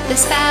climbed up the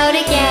spout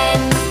again.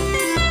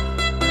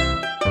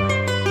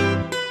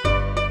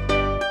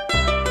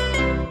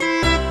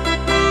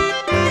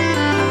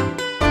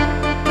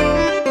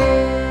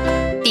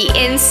 The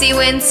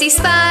incy-wincy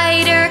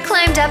spider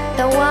climbed up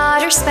the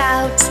water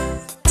spout.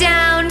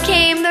 Down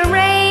came the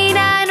rain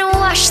and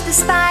washed the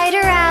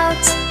spider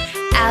out.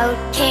 Out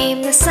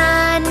came the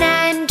sun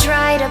and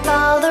dried up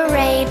all the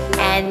rain.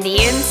 And the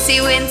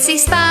incy-wincy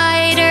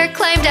spider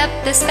climbed up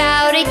the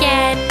spout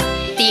again.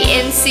 The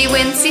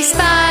incy-wincy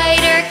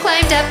spider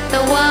climbed up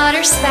the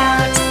water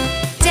spout.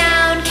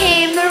 Down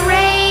came the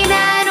rain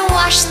and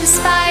washed the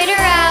spider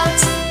out.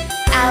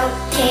 Out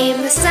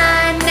came the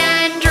sun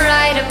and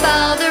dried up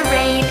all the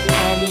rain.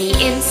 And the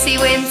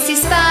incy-wincy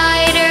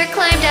spider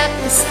climbed up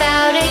the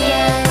spout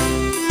again.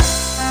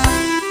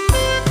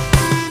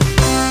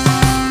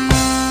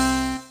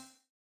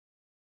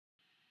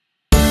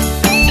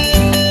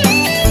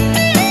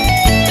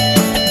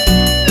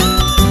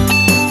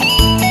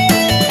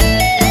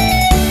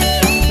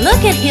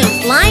 Look at him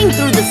flying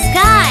through the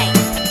sky!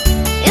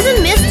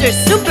 Isn't Mr.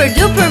 Super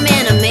Duper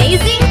Man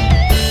amazing?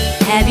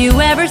 Have you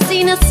ever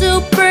seen a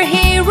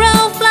superhero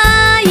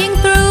flying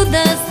through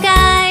the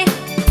sky?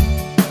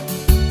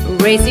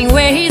 Racing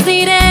where he's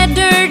needed,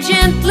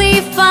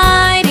 urgently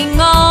fighting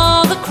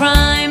all the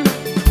crime.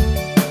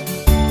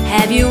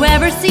 Have you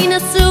ever seen a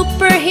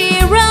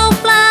superhero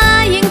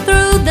flying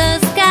through the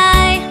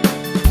sky?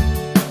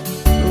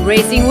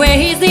 Racing where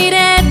he's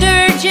needed,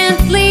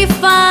 urgently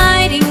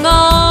fighting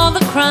all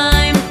the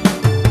crime.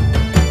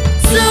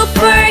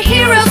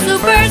 Superhero,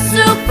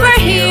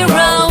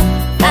 superhero,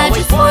 I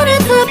just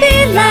wanted to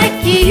be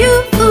like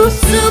you.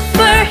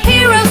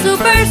 Superhero,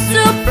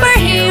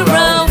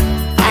 superhero,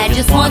 I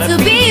just want to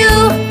be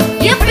you.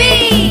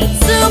 Yippee!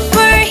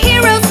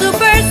 Superhero,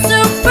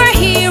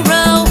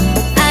 superhero,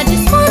 I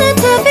just wanted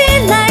to be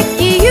like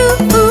you.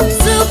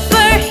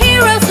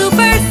 Superhero,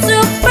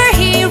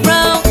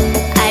 superhero,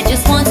 I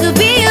just want to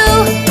be you.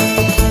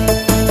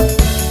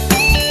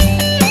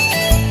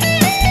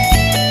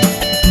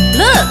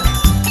 Look!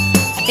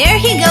 There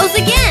he goes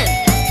again!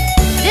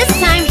 This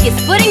time he's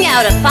putting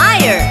out a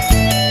fire!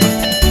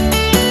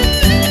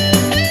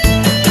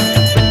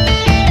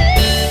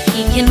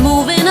 He can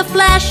move in a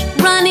flash,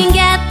 running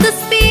at the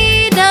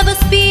speed of a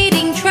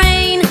speeding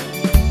train.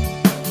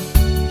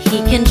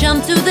 He can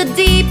jump to the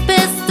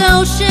deepest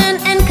ocean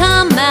and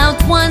come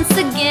out once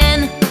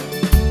again.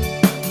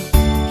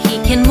 He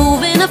can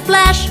move in a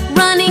flash,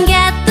 running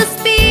at the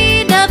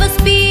speed of a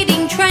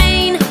speeding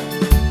train.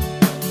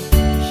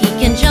 He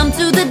can jump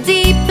to the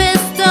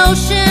deepest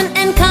ocean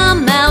and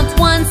come out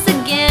once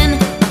again.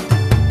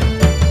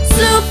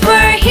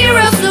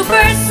 Superhero,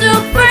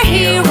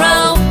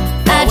 superhero,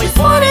 I just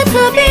wanted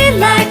to be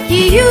like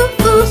you.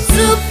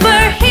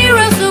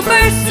 Superhero,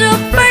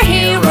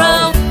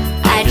 superhero,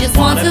 I just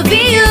want to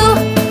be you.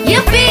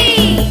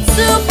 Yippee!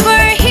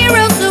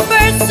 Superhero,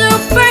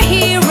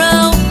 superhero,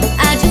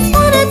 I just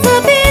wanted to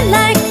be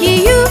like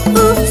you.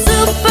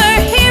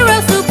 Superhero,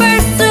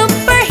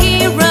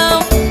 superhero,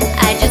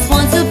 I just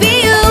want to be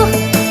you.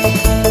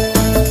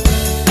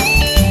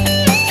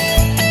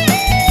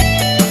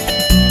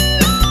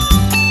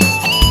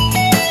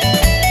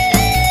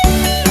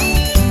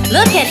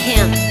 Look at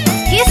him.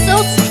 He's so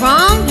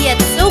strong, yet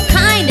so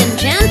kind and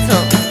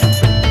gentle.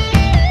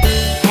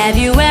 Have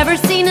you ever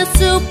seen a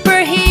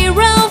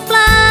superhero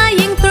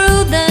flying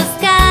through the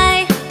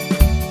sky?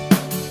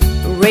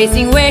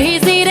 Racing where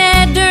he's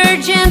needed,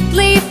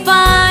 urgently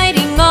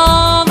fighting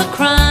all the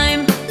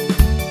crime.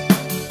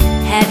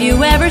 Have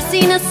you ever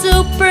seen a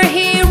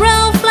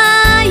superhero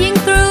flying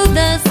through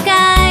the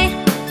sky?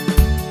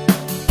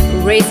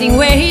 Racing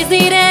where he's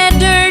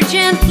needed,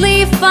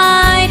 urgently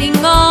fighting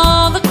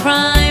all the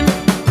crime.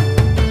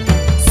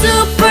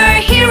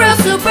 Superhero,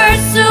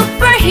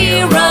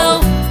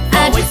 superhero,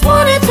 I just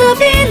wanted to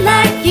be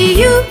like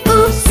you.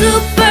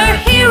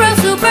 Superhero,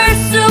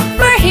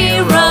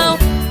 superhero,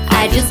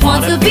 I just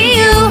want to be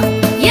you.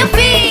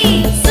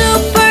 Yippee!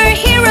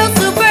 Superhero,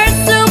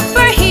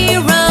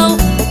 superhero,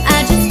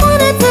 I just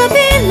wanted to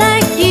be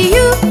like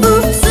you.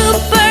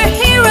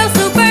 Superhero,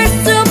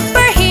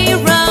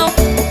 superhero,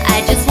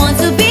 I just want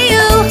to be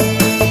you.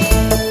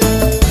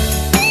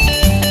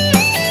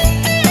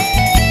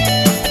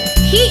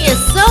 He is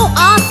so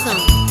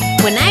awesome.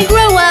 When I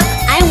grow up,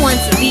 I want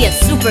to be a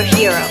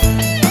superhero.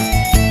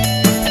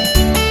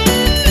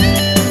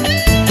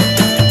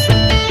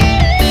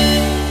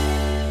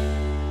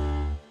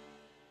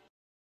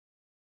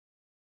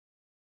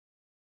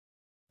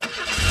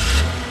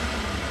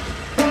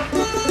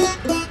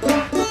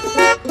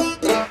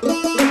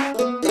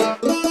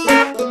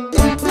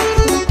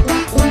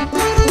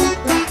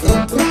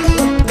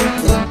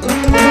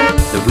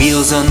 The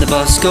wheels on the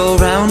bus go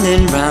round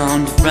and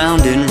round,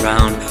 round and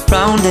round,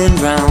 round and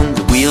round.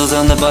 The wheels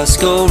on the bus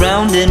go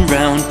round and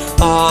round,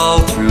 all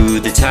through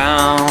the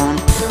town.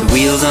 The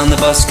wheels on the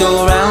bus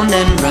go round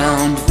and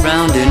round,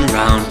 round and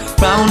round,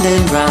 round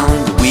and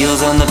round. The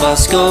wheels on the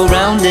bus go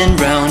round and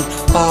round,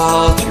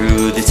 all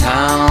through the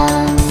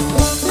town.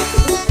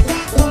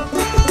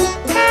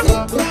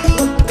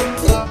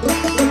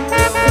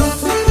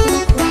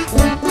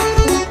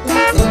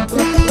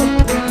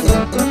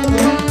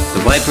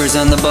 The wipers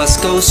on the bus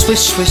go swish,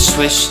 swish,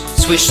 swish,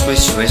 swish, swish,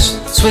 swish,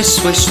 swish,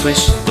 swish,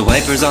 swish. The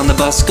wipers on the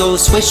bus go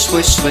swish,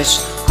 swish, swish,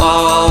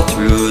 all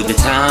through the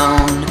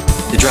town.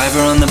 The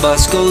driver on the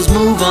bus goes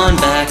move on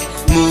back,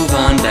 move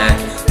on back,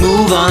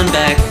 move on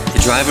back. The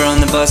driver on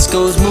the bus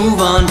goes move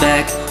on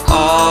back,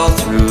 all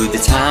through the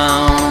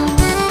town.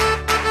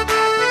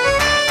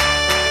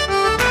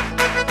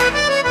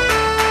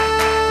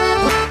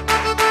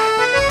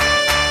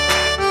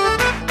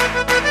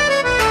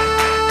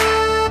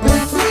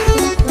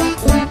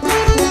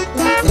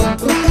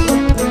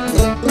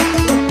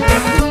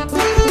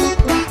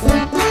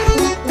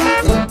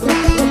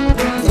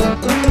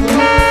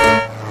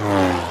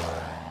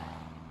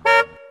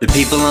 The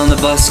people on the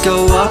bus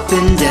go up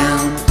and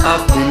down,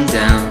 up and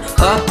down,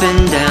 up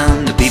and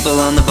down. The people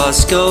on the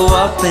bus go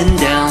up and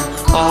down,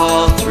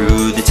 all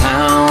through the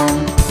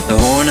town. The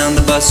horn on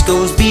the bus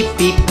goes beep,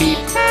 beep, beep,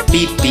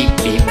 beep, beep,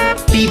 beep,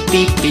 beep,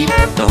 beep, beep.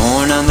 The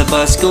horn on the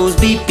bus goes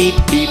beep, beep,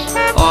 beep,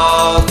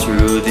 all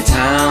through the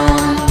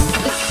town.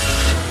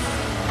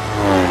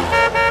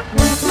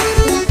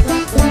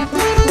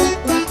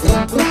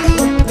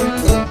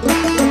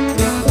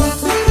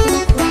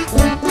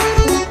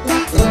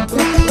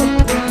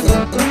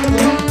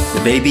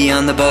 The baby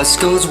on the bus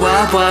goes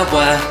wah, wah,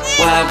 wah,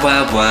 wah,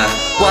 wah, wah,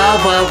 wah,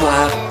 wah,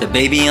 wah. The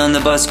baby on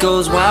the bus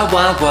goes wah,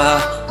 wah,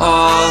 wah,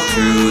 all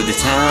through the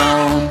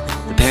town.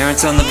 The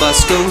parents on the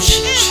bus go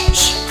shh,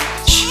 shh,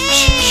 shh,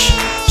 shh, shh,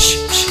 shh,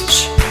 shh,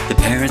 shh. The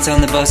parents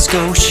on the bus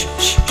go shh,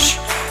 shh, shh,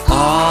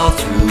 all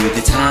through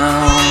the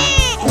town.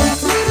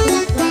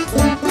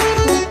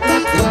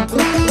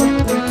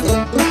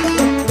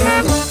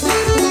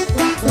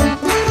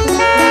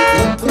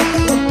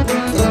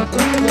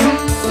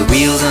 The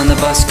wheels on the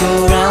bus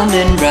go round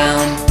and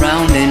round,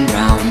 round and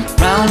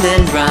round, round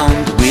and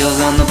round. The wheels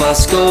on the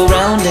bus go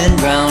round and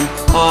round,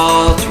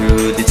 all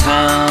through the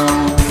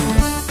town.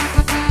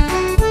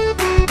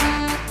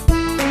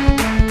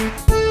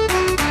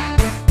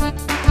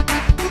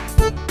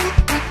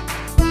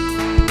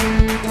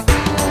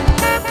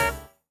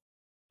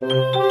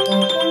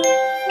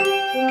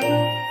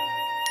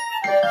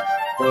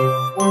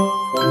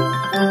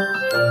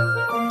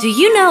 Do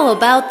you know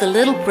about the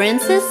little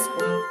princess?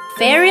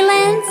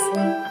 Fairylands?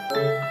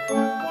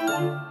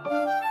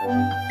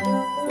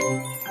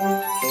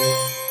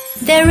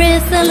 There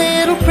is a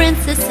little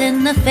princess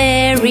in the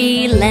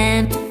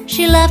fairyland.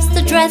 She loves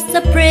to dress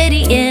up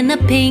pretty in a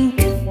pink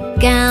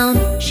gown.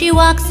 She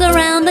walks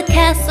around the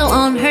castle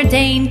on her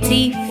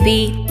dainty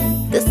feet.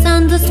 The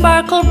sun does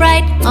sparkle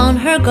bright on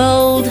her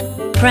gold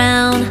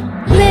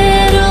crown.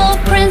 Little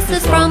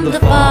princess from the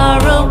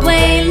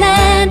faraway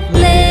land,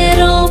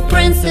 little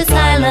princess,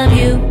 I love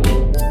you.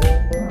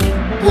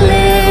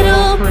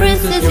 Little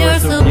princess, you're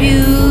so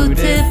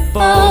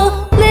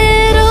beautiful.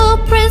 Little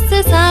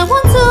princess, I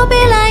want to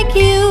be like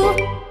you.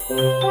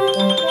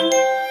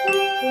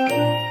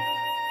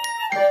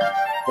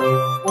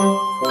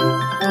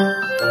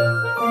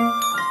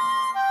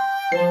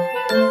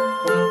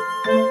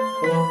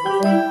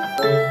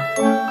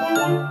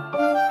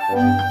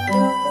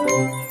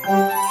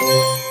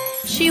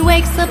 She She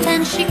wakes up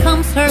and she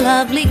combs her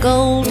lovely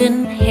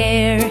golden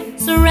hair,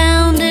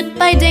 surrounded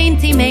by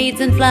dainty maids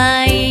and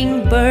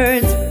flying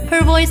birds.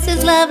 Her voice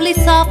is lovely,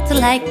 soft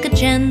like a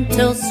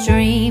gentle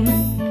stream.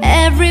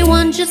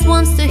 Everyone just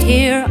wants to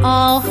hear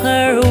all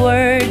her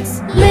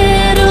words.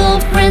 Little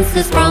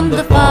princess from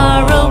the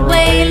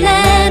faraway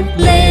land,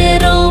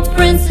 little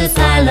princess,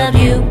 I love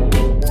you.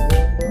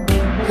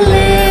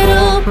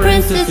 Little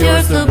princess,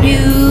 you're so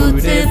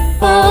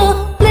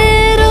beautiful.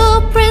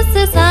 Little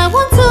princess, I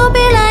want to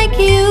be like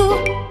you.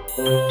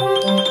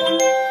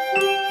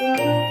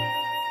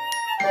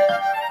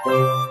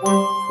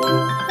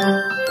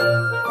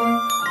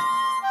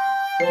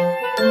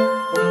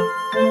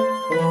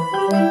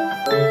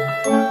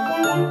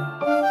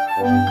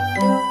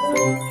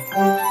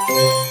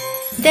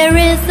 There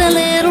is a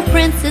little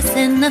princess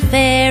in a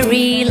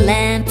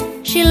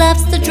fairyland. She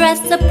loves to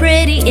dress up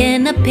pretty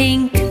in a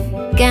pink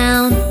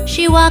gown.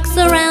 She walks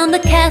around the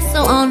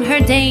castle on her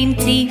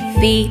dainty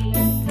feet.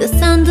 The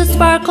sun does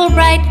sparkle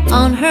bright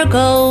on her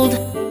gold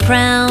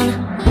crown.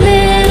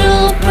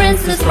 Little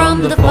princess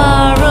from the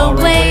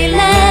faraway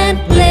land,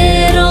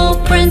 little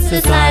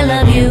princess, I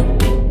love you.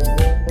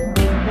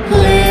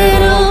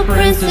 Little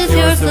princess,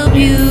 you're so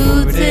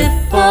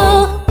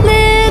beautiful.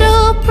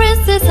 Little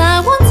princess, I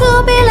want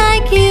to be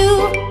like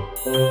you.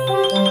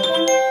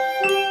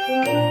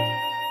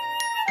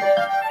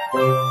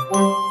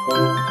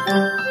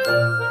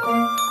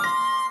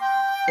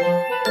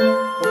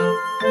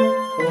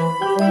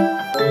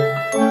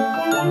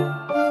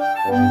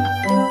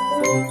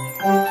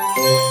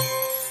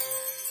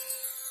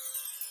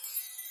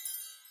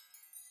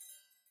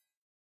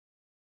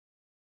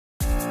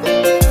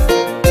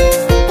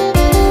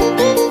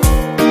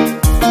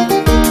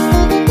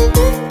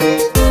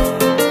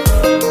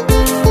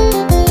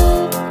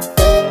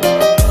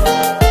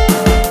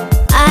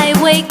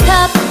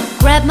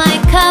 Grab my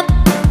cup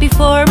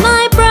before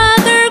my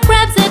brother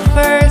grabs it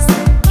first.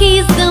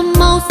 He's the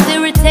most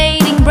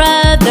irritating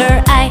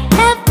brother I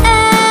have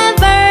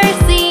ever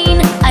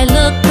seen. I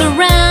look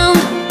around,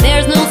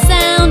 there's no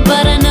sound,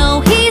 but I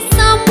know he's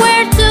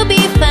somewhere to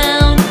be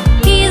found.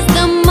 He's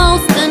the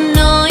most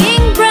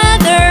annoying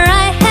brother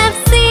I have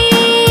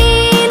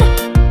seen.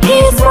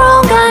 He's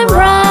wrong, I'm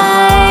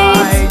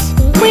right.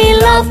 We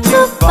love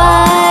to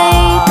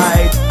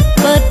fight,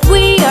 but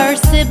we are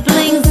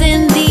siblings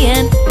in the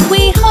end.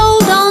 We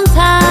hold on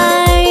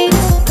tight.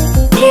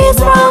 He's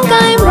wrong,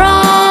 I'm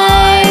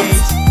right.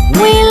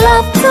 We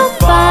love to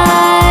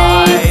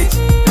fight,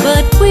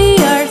 but we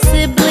are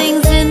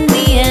siblings in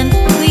the end.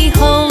 We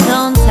hold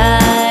on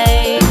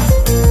tight.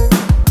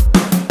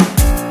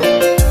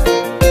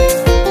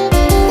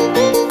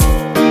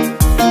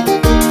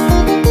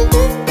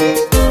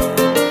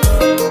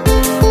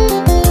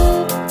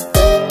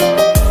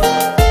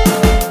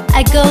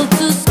 I go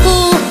to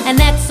school and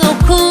that's so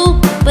cool,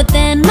 but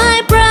then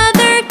my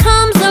brother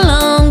comes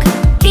along.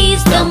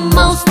 He's the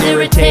most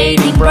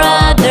irritating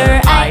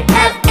brother I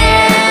have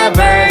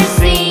ever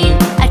seen.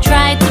 I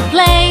tried to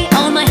play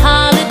on my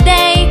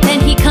holiday,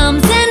 then he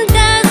comes and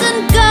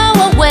doesn't go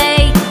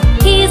away.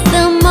 He's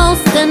the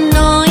most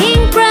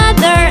annoying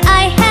brother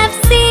I have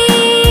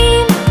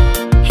seen.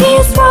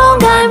 He's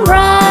wrong, I'm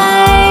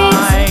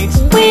right.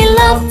 We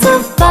love to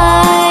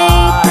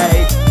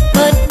fight,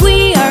 but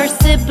we are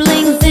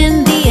siblings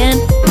in the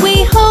end.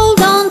 We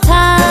hold on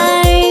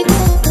tight.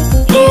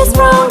 He's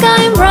wrong,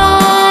 I'm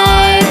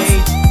right.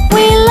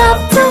 We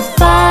love to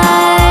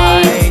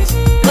fight,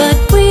 but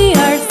we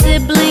are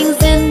siblings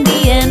in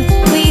the end.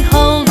 We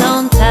hold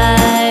on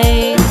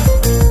tight.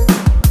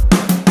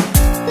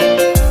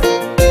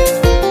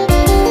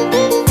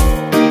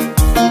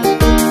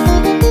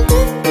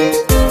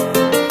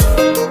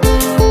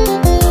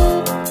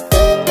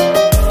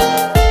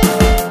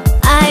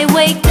 I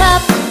wake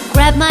up,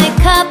 grab my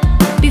cup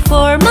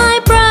before my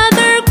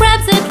brother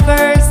grabs it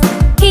first.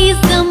 He's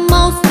the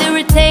most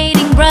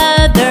irritating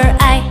brother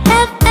I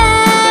have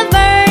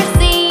ever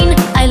seen.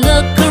 I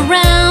look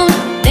around,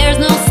 there's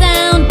no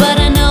sound, but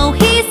I know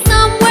he's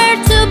somewhere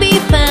to be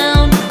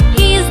found.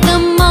 He's the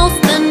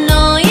most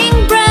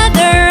annoying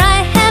brother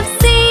I have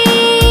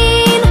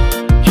seen.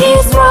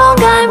 He's wrong,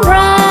 I'm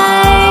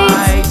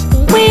right.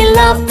 We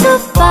love to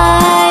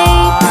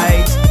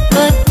fight,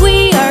 but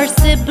we are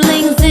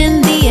siblings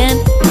in the end.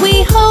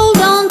 We hold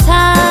on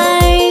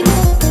tight.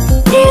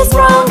 He's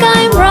wrong,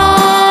 I'm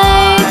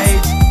right.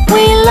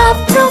 We love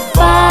to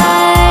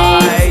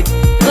fight,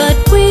 but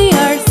we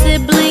are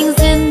siblings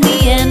in the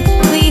end.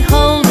 We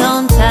hold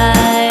on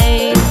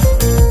tight.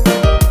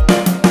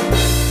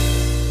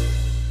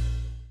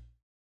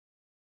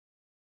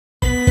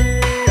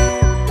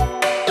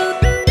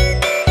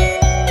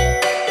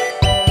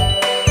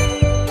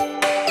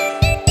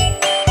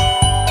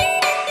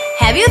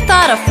 Have you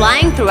thought of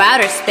flying through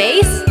outer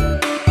space?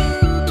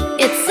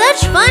 It's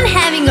such fun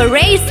having a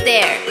race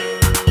there.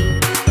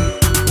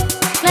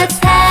 Let's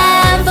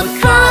have a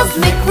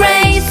cosmic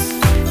race.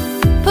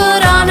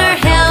 Put on our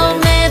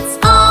helmets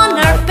on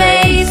our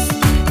face.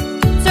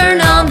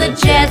 Turn on the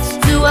jets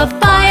to a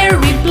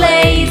fiery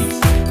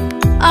blaze.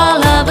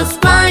 All of us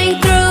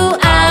flying through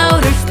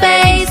outer space.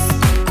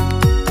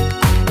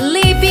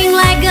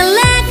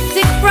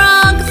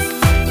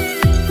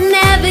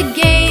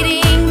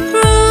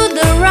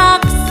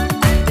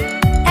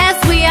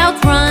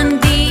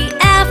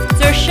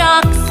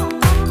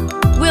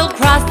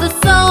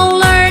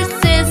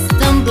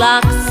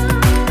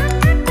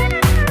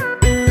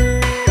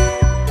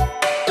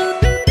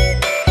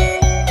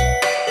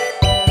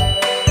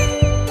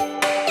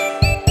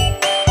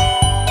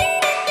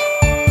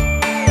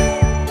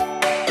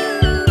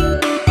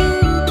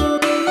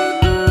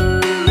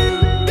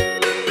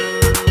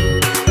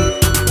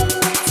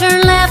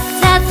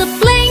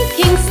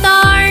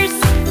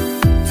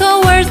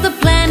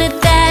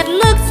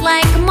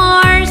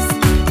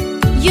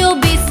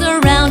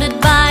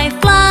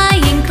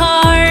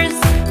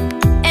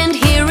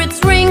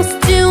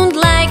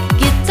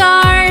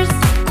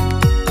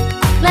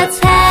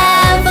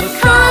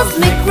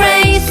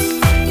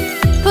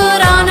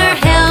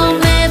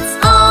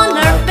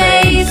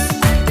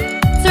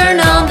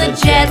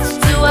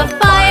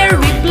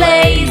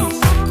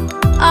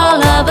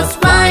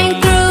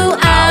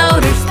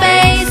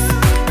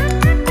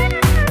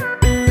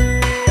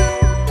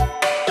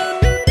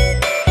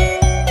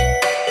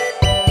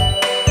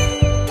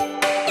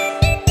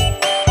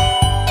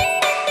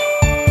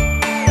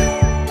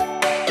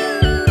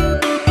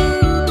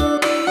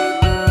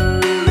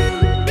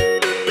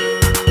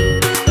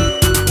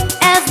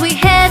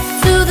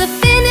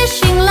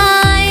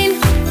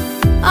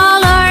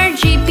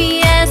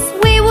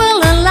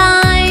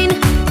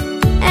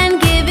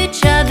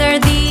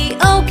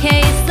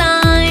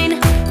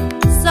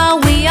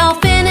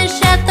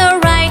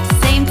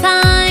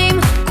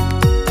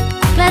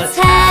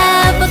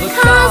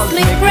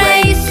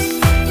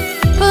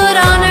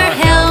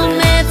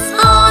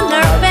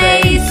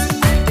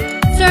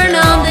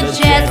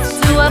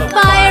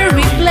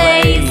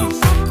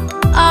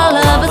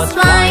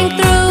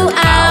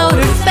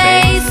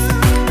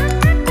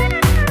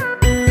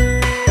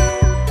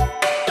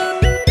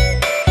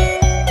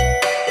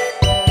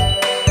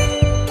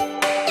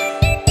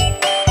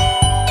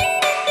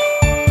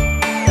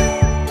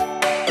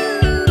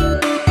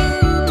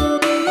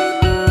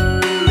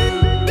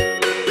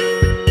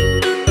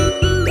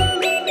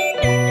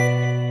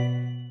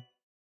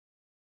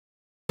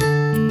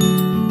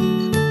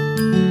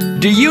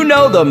 Do you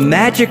know the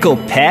magical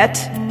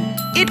pet?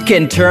 It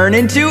can turn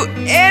into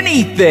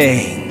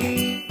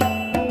anything.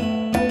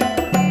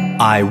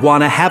 I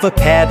wanna have a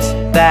pet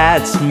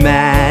that's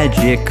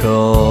magical.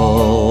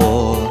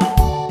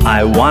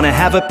 I wanna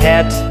have a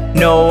pet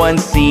no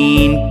one's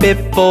seen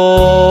before.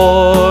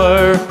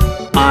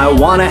 I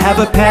wanna have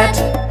a pet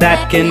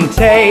that can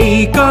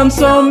take on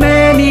so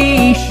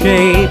many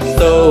shapes,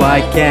 so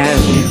I can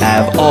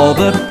have all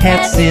the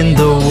pets in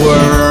the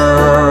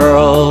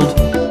world.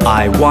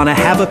 I wanna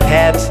have a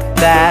pet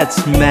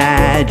that's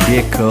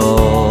magical.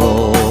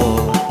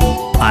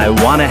 I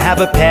wanna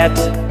have a pet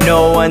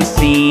no one's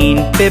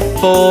seen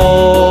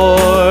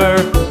before.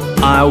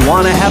 I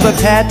wanna have a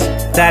pet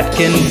that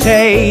can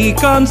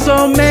take on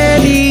so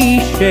many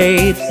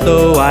shapes,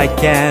 so I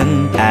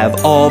can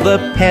have all the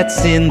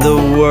pets in the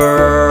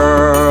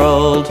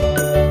world.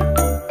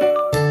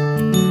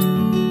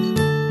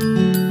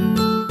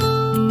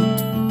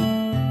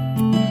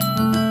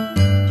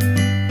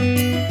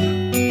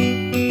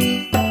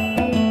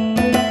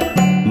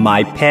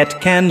 My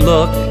pet can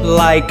look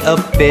like a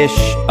fish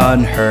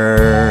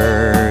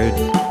unheard,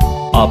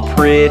 a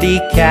pretty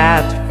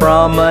cat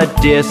from a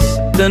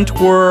distant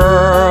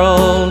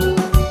world.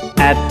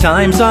 At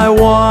times I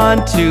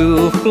want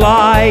to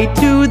fly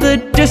to the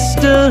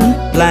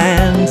distant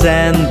lands,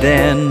 and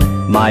then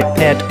my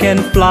pet can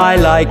fly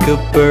like a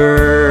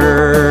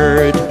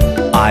bird.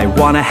 I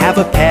wanna have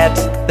a pet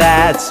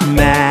that's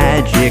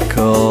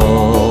magical.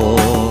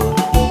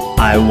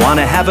 I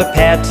wanna have a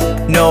pet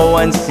no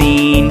one's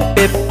seen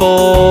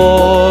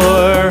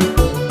before.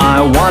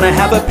 I wanna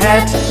have a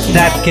pet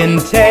that can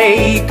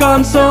take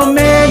on so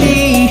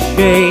many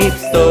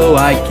shapes, so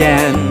I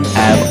can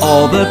have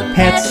all the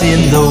pets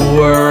in the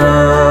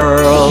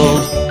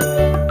world.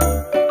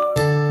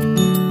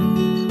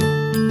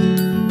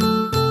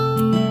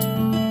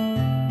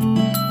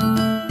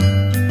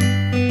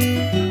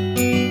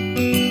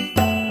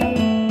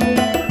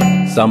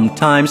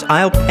 Sometimes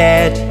I'll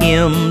pet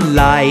him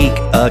like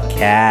a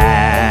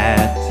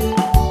cat.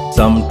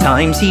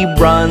 Sometimes he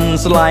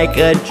runs like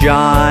a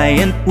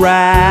giant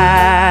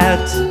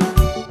rat.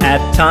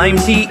 At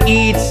times he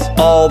eats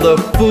all the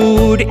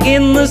food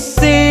in the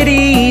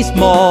city's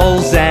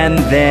malls, and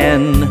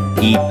then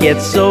he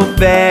gets so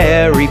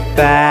very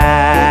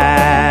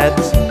fat.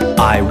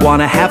 I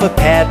wanna have a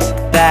pet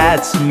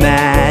that's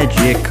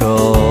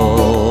magical.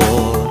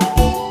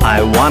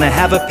 I wanna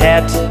have a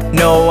pet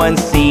no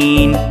one's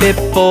seen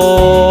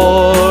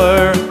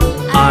before.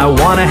 I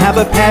wanna have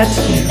a pet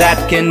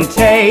that can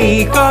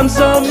take on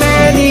so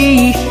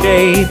many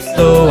shapes,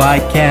 so I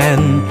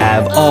can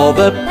have all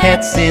the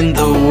pets in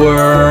the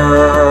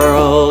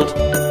world.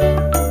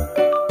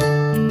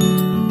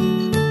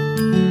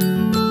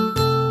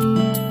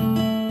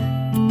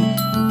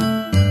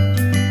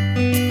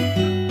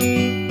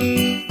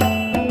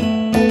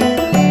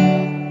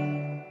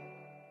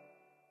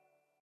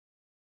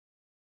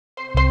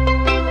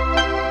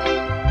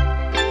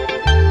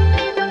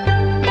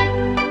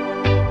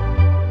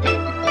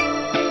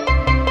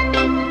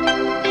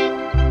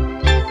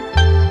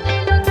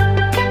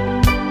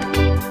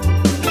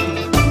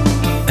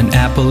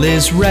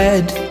 Is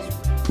red,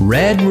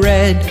 red,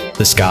 red.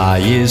 The sky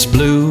is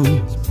blue,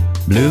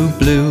 blue,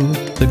 blue.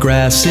 The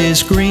grass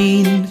is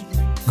green,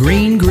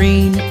 green,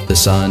 green. The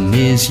sun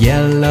is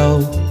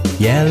yellow,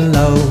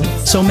 yellow.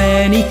 So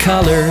many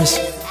colors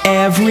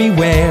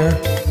everywhere.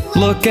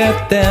 Look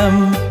at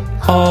them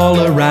all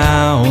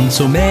around.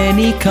 So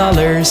many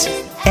colors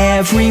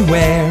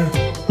everywhere.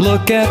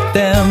 Look at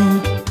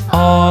them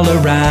all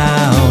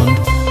around.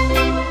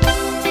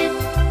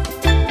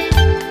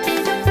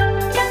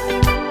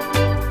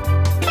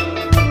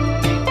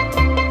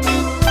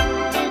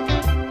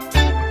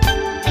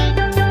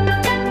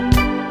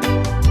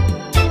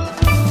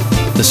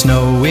 The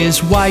snow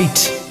is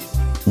white,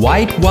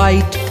 white,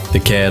 white. The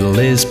kettle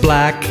is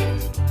black,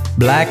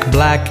 black,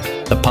 black.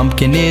 The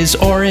pumpkin is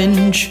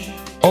orange,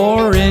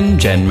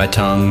 orange. And my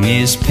tongue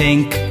is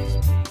pink,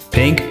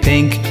 pink,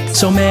 pink.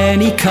 So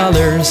many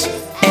colors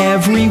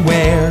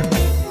everywhere.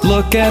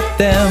 Look at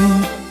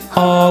them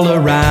all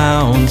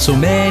around. So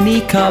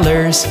many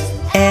colors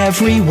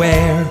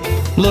everywhere.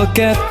 Look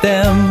at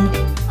them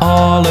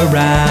all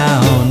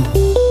around.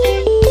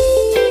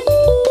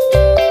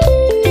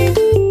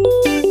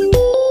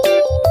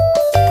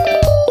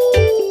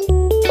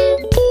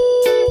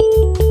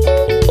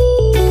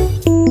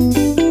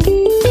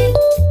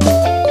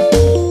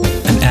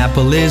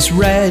 Is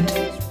red,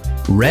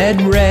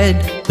 red,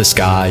 red. The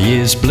sky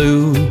is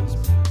blue,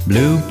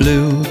 blue,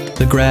 blue.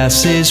 The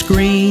grass is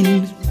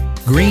green,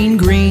 green,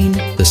 green.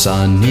 The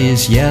sun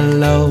is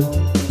yellow,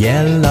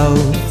 yellow.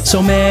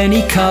 So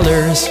many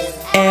colors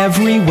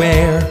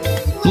everywhere.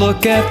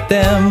 Look at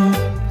them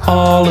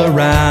all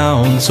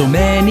around. So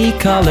many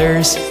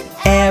colors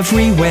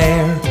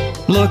everywhere.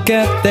 Look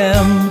at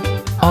them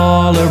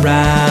all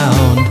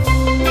around.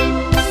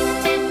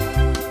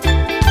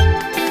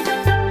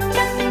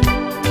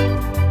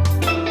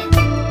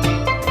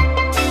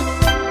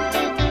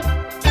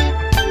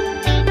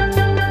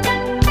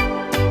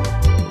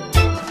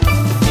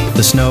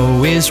 The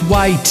snow is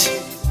white,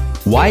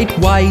 white,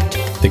 white.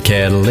 The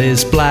kettle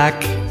is black,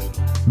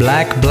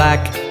 black,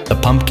 black. The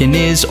pumpkin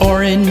is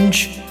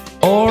orange,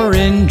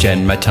 orange.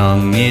 And my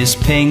tongue is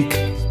pink,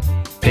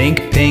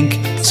 pink, pink.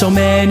 So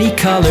many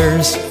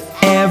colors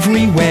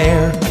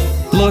everywhere.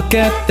 Look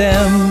at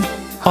them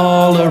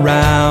all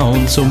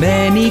around. So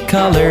many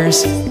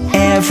colors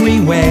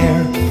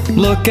everywhere.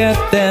 Look at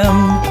them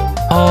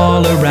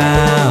all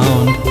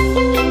around.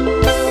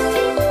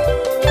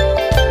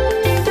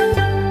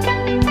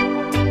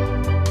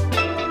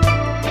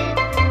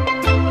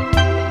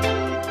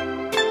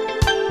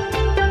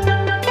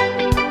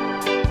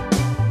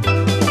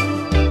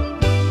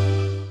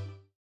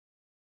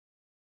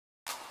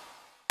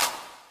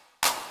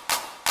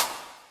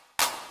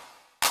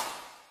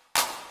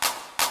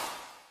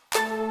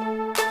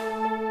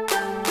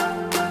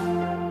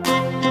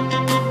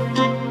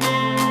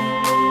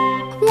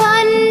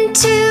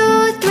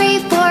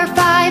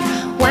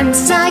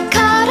 Once I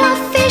caught a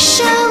fish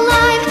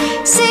alive,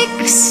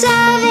 6,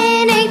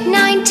 7, 8,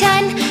 9,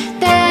 10.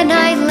 Then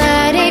I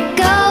let it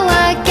go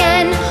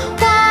again.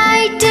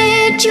 Why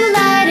did you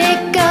let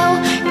it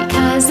go?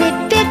 Because it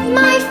bit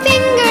my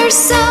finger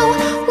so.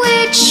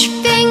 Which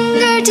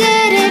finger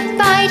did it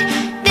bite?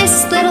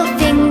 This little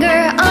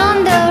finger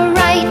on the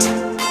right.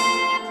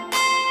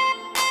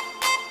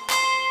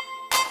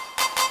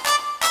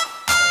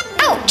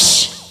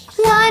 Ouch!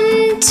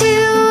 1,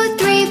 2,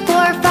 3,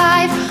 4,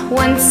 5.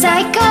 Once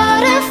I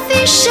caught a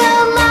fish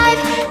alive,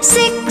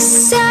 6,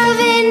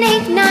 7,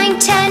 8, 9,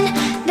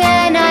 10.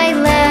 Then I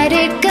let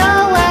it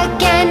go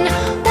again.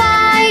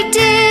 Why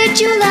did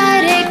you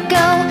let it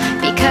go?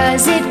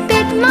 Because it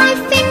bit my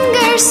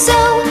finger so.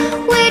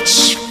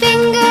 Which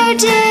finger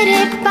did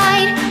it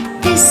bite?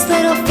 This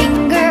little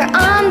finger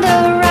on the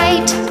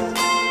right.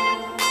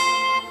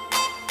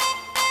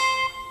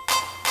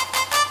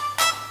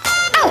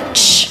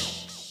 Ouch!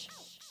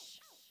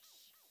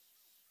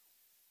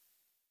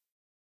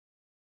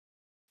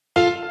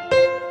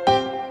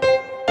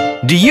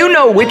 Do you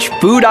know which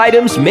food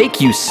items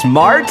make you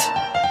smart?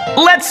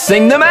 Let's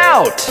sing them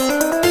out!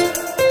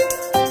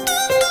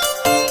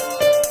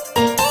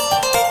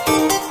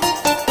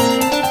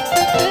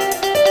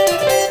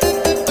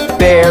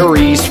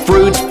 Berries,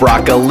 fruits,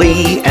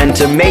 broccoli, and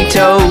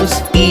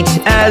tomatoes. Eat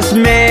as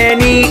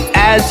many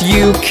as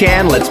you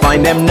can. Let's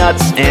find them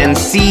nuts and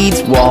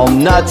seeds,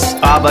 walnuts,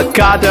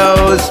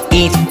 avocados.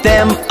 Eat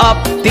them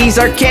up, these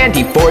are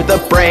candy for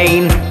the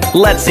brain.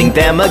 Let's sing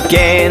them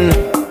again.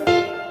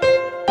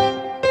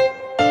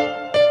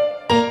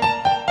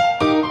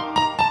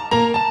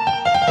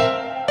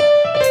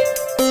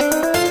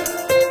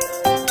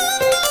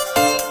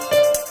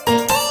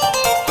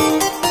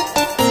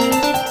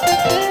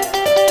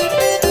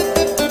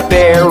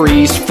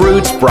 Berries,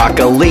 fruits,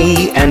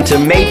 broccoli, and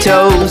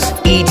tomatoes.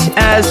 Eat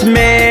as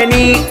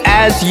many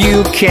as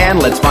you can.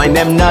 Let's find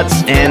them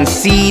nuts and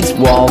seeds,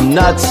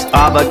 walnuts,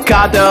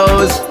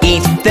 avocados.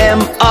 Eat them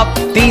up,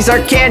 these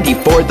are candy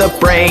for the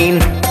brain.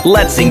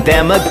 Let's sing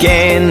them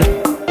again.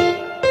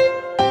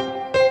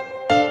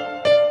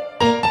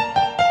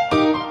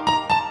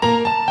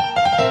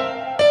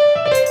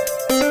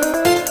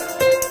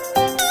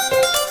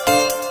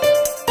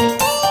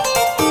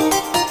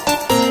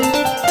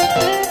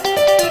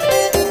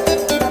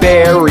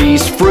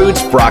 Berries,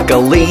 fruits,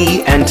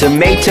 broccoli, and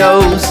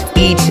tomatoes.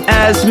 Eat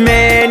as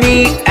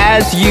many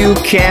as you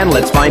can.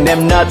 Let's find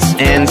them nuts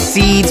and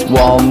seeds,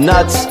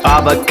 walnuts,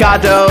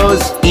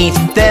 avocados. Eat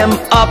them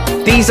up,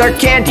 these are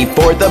candy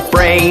for the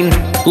brain.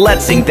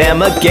 Let's sing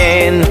them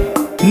again.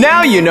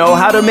 Now you know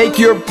how to make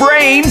your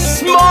brain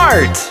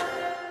smart!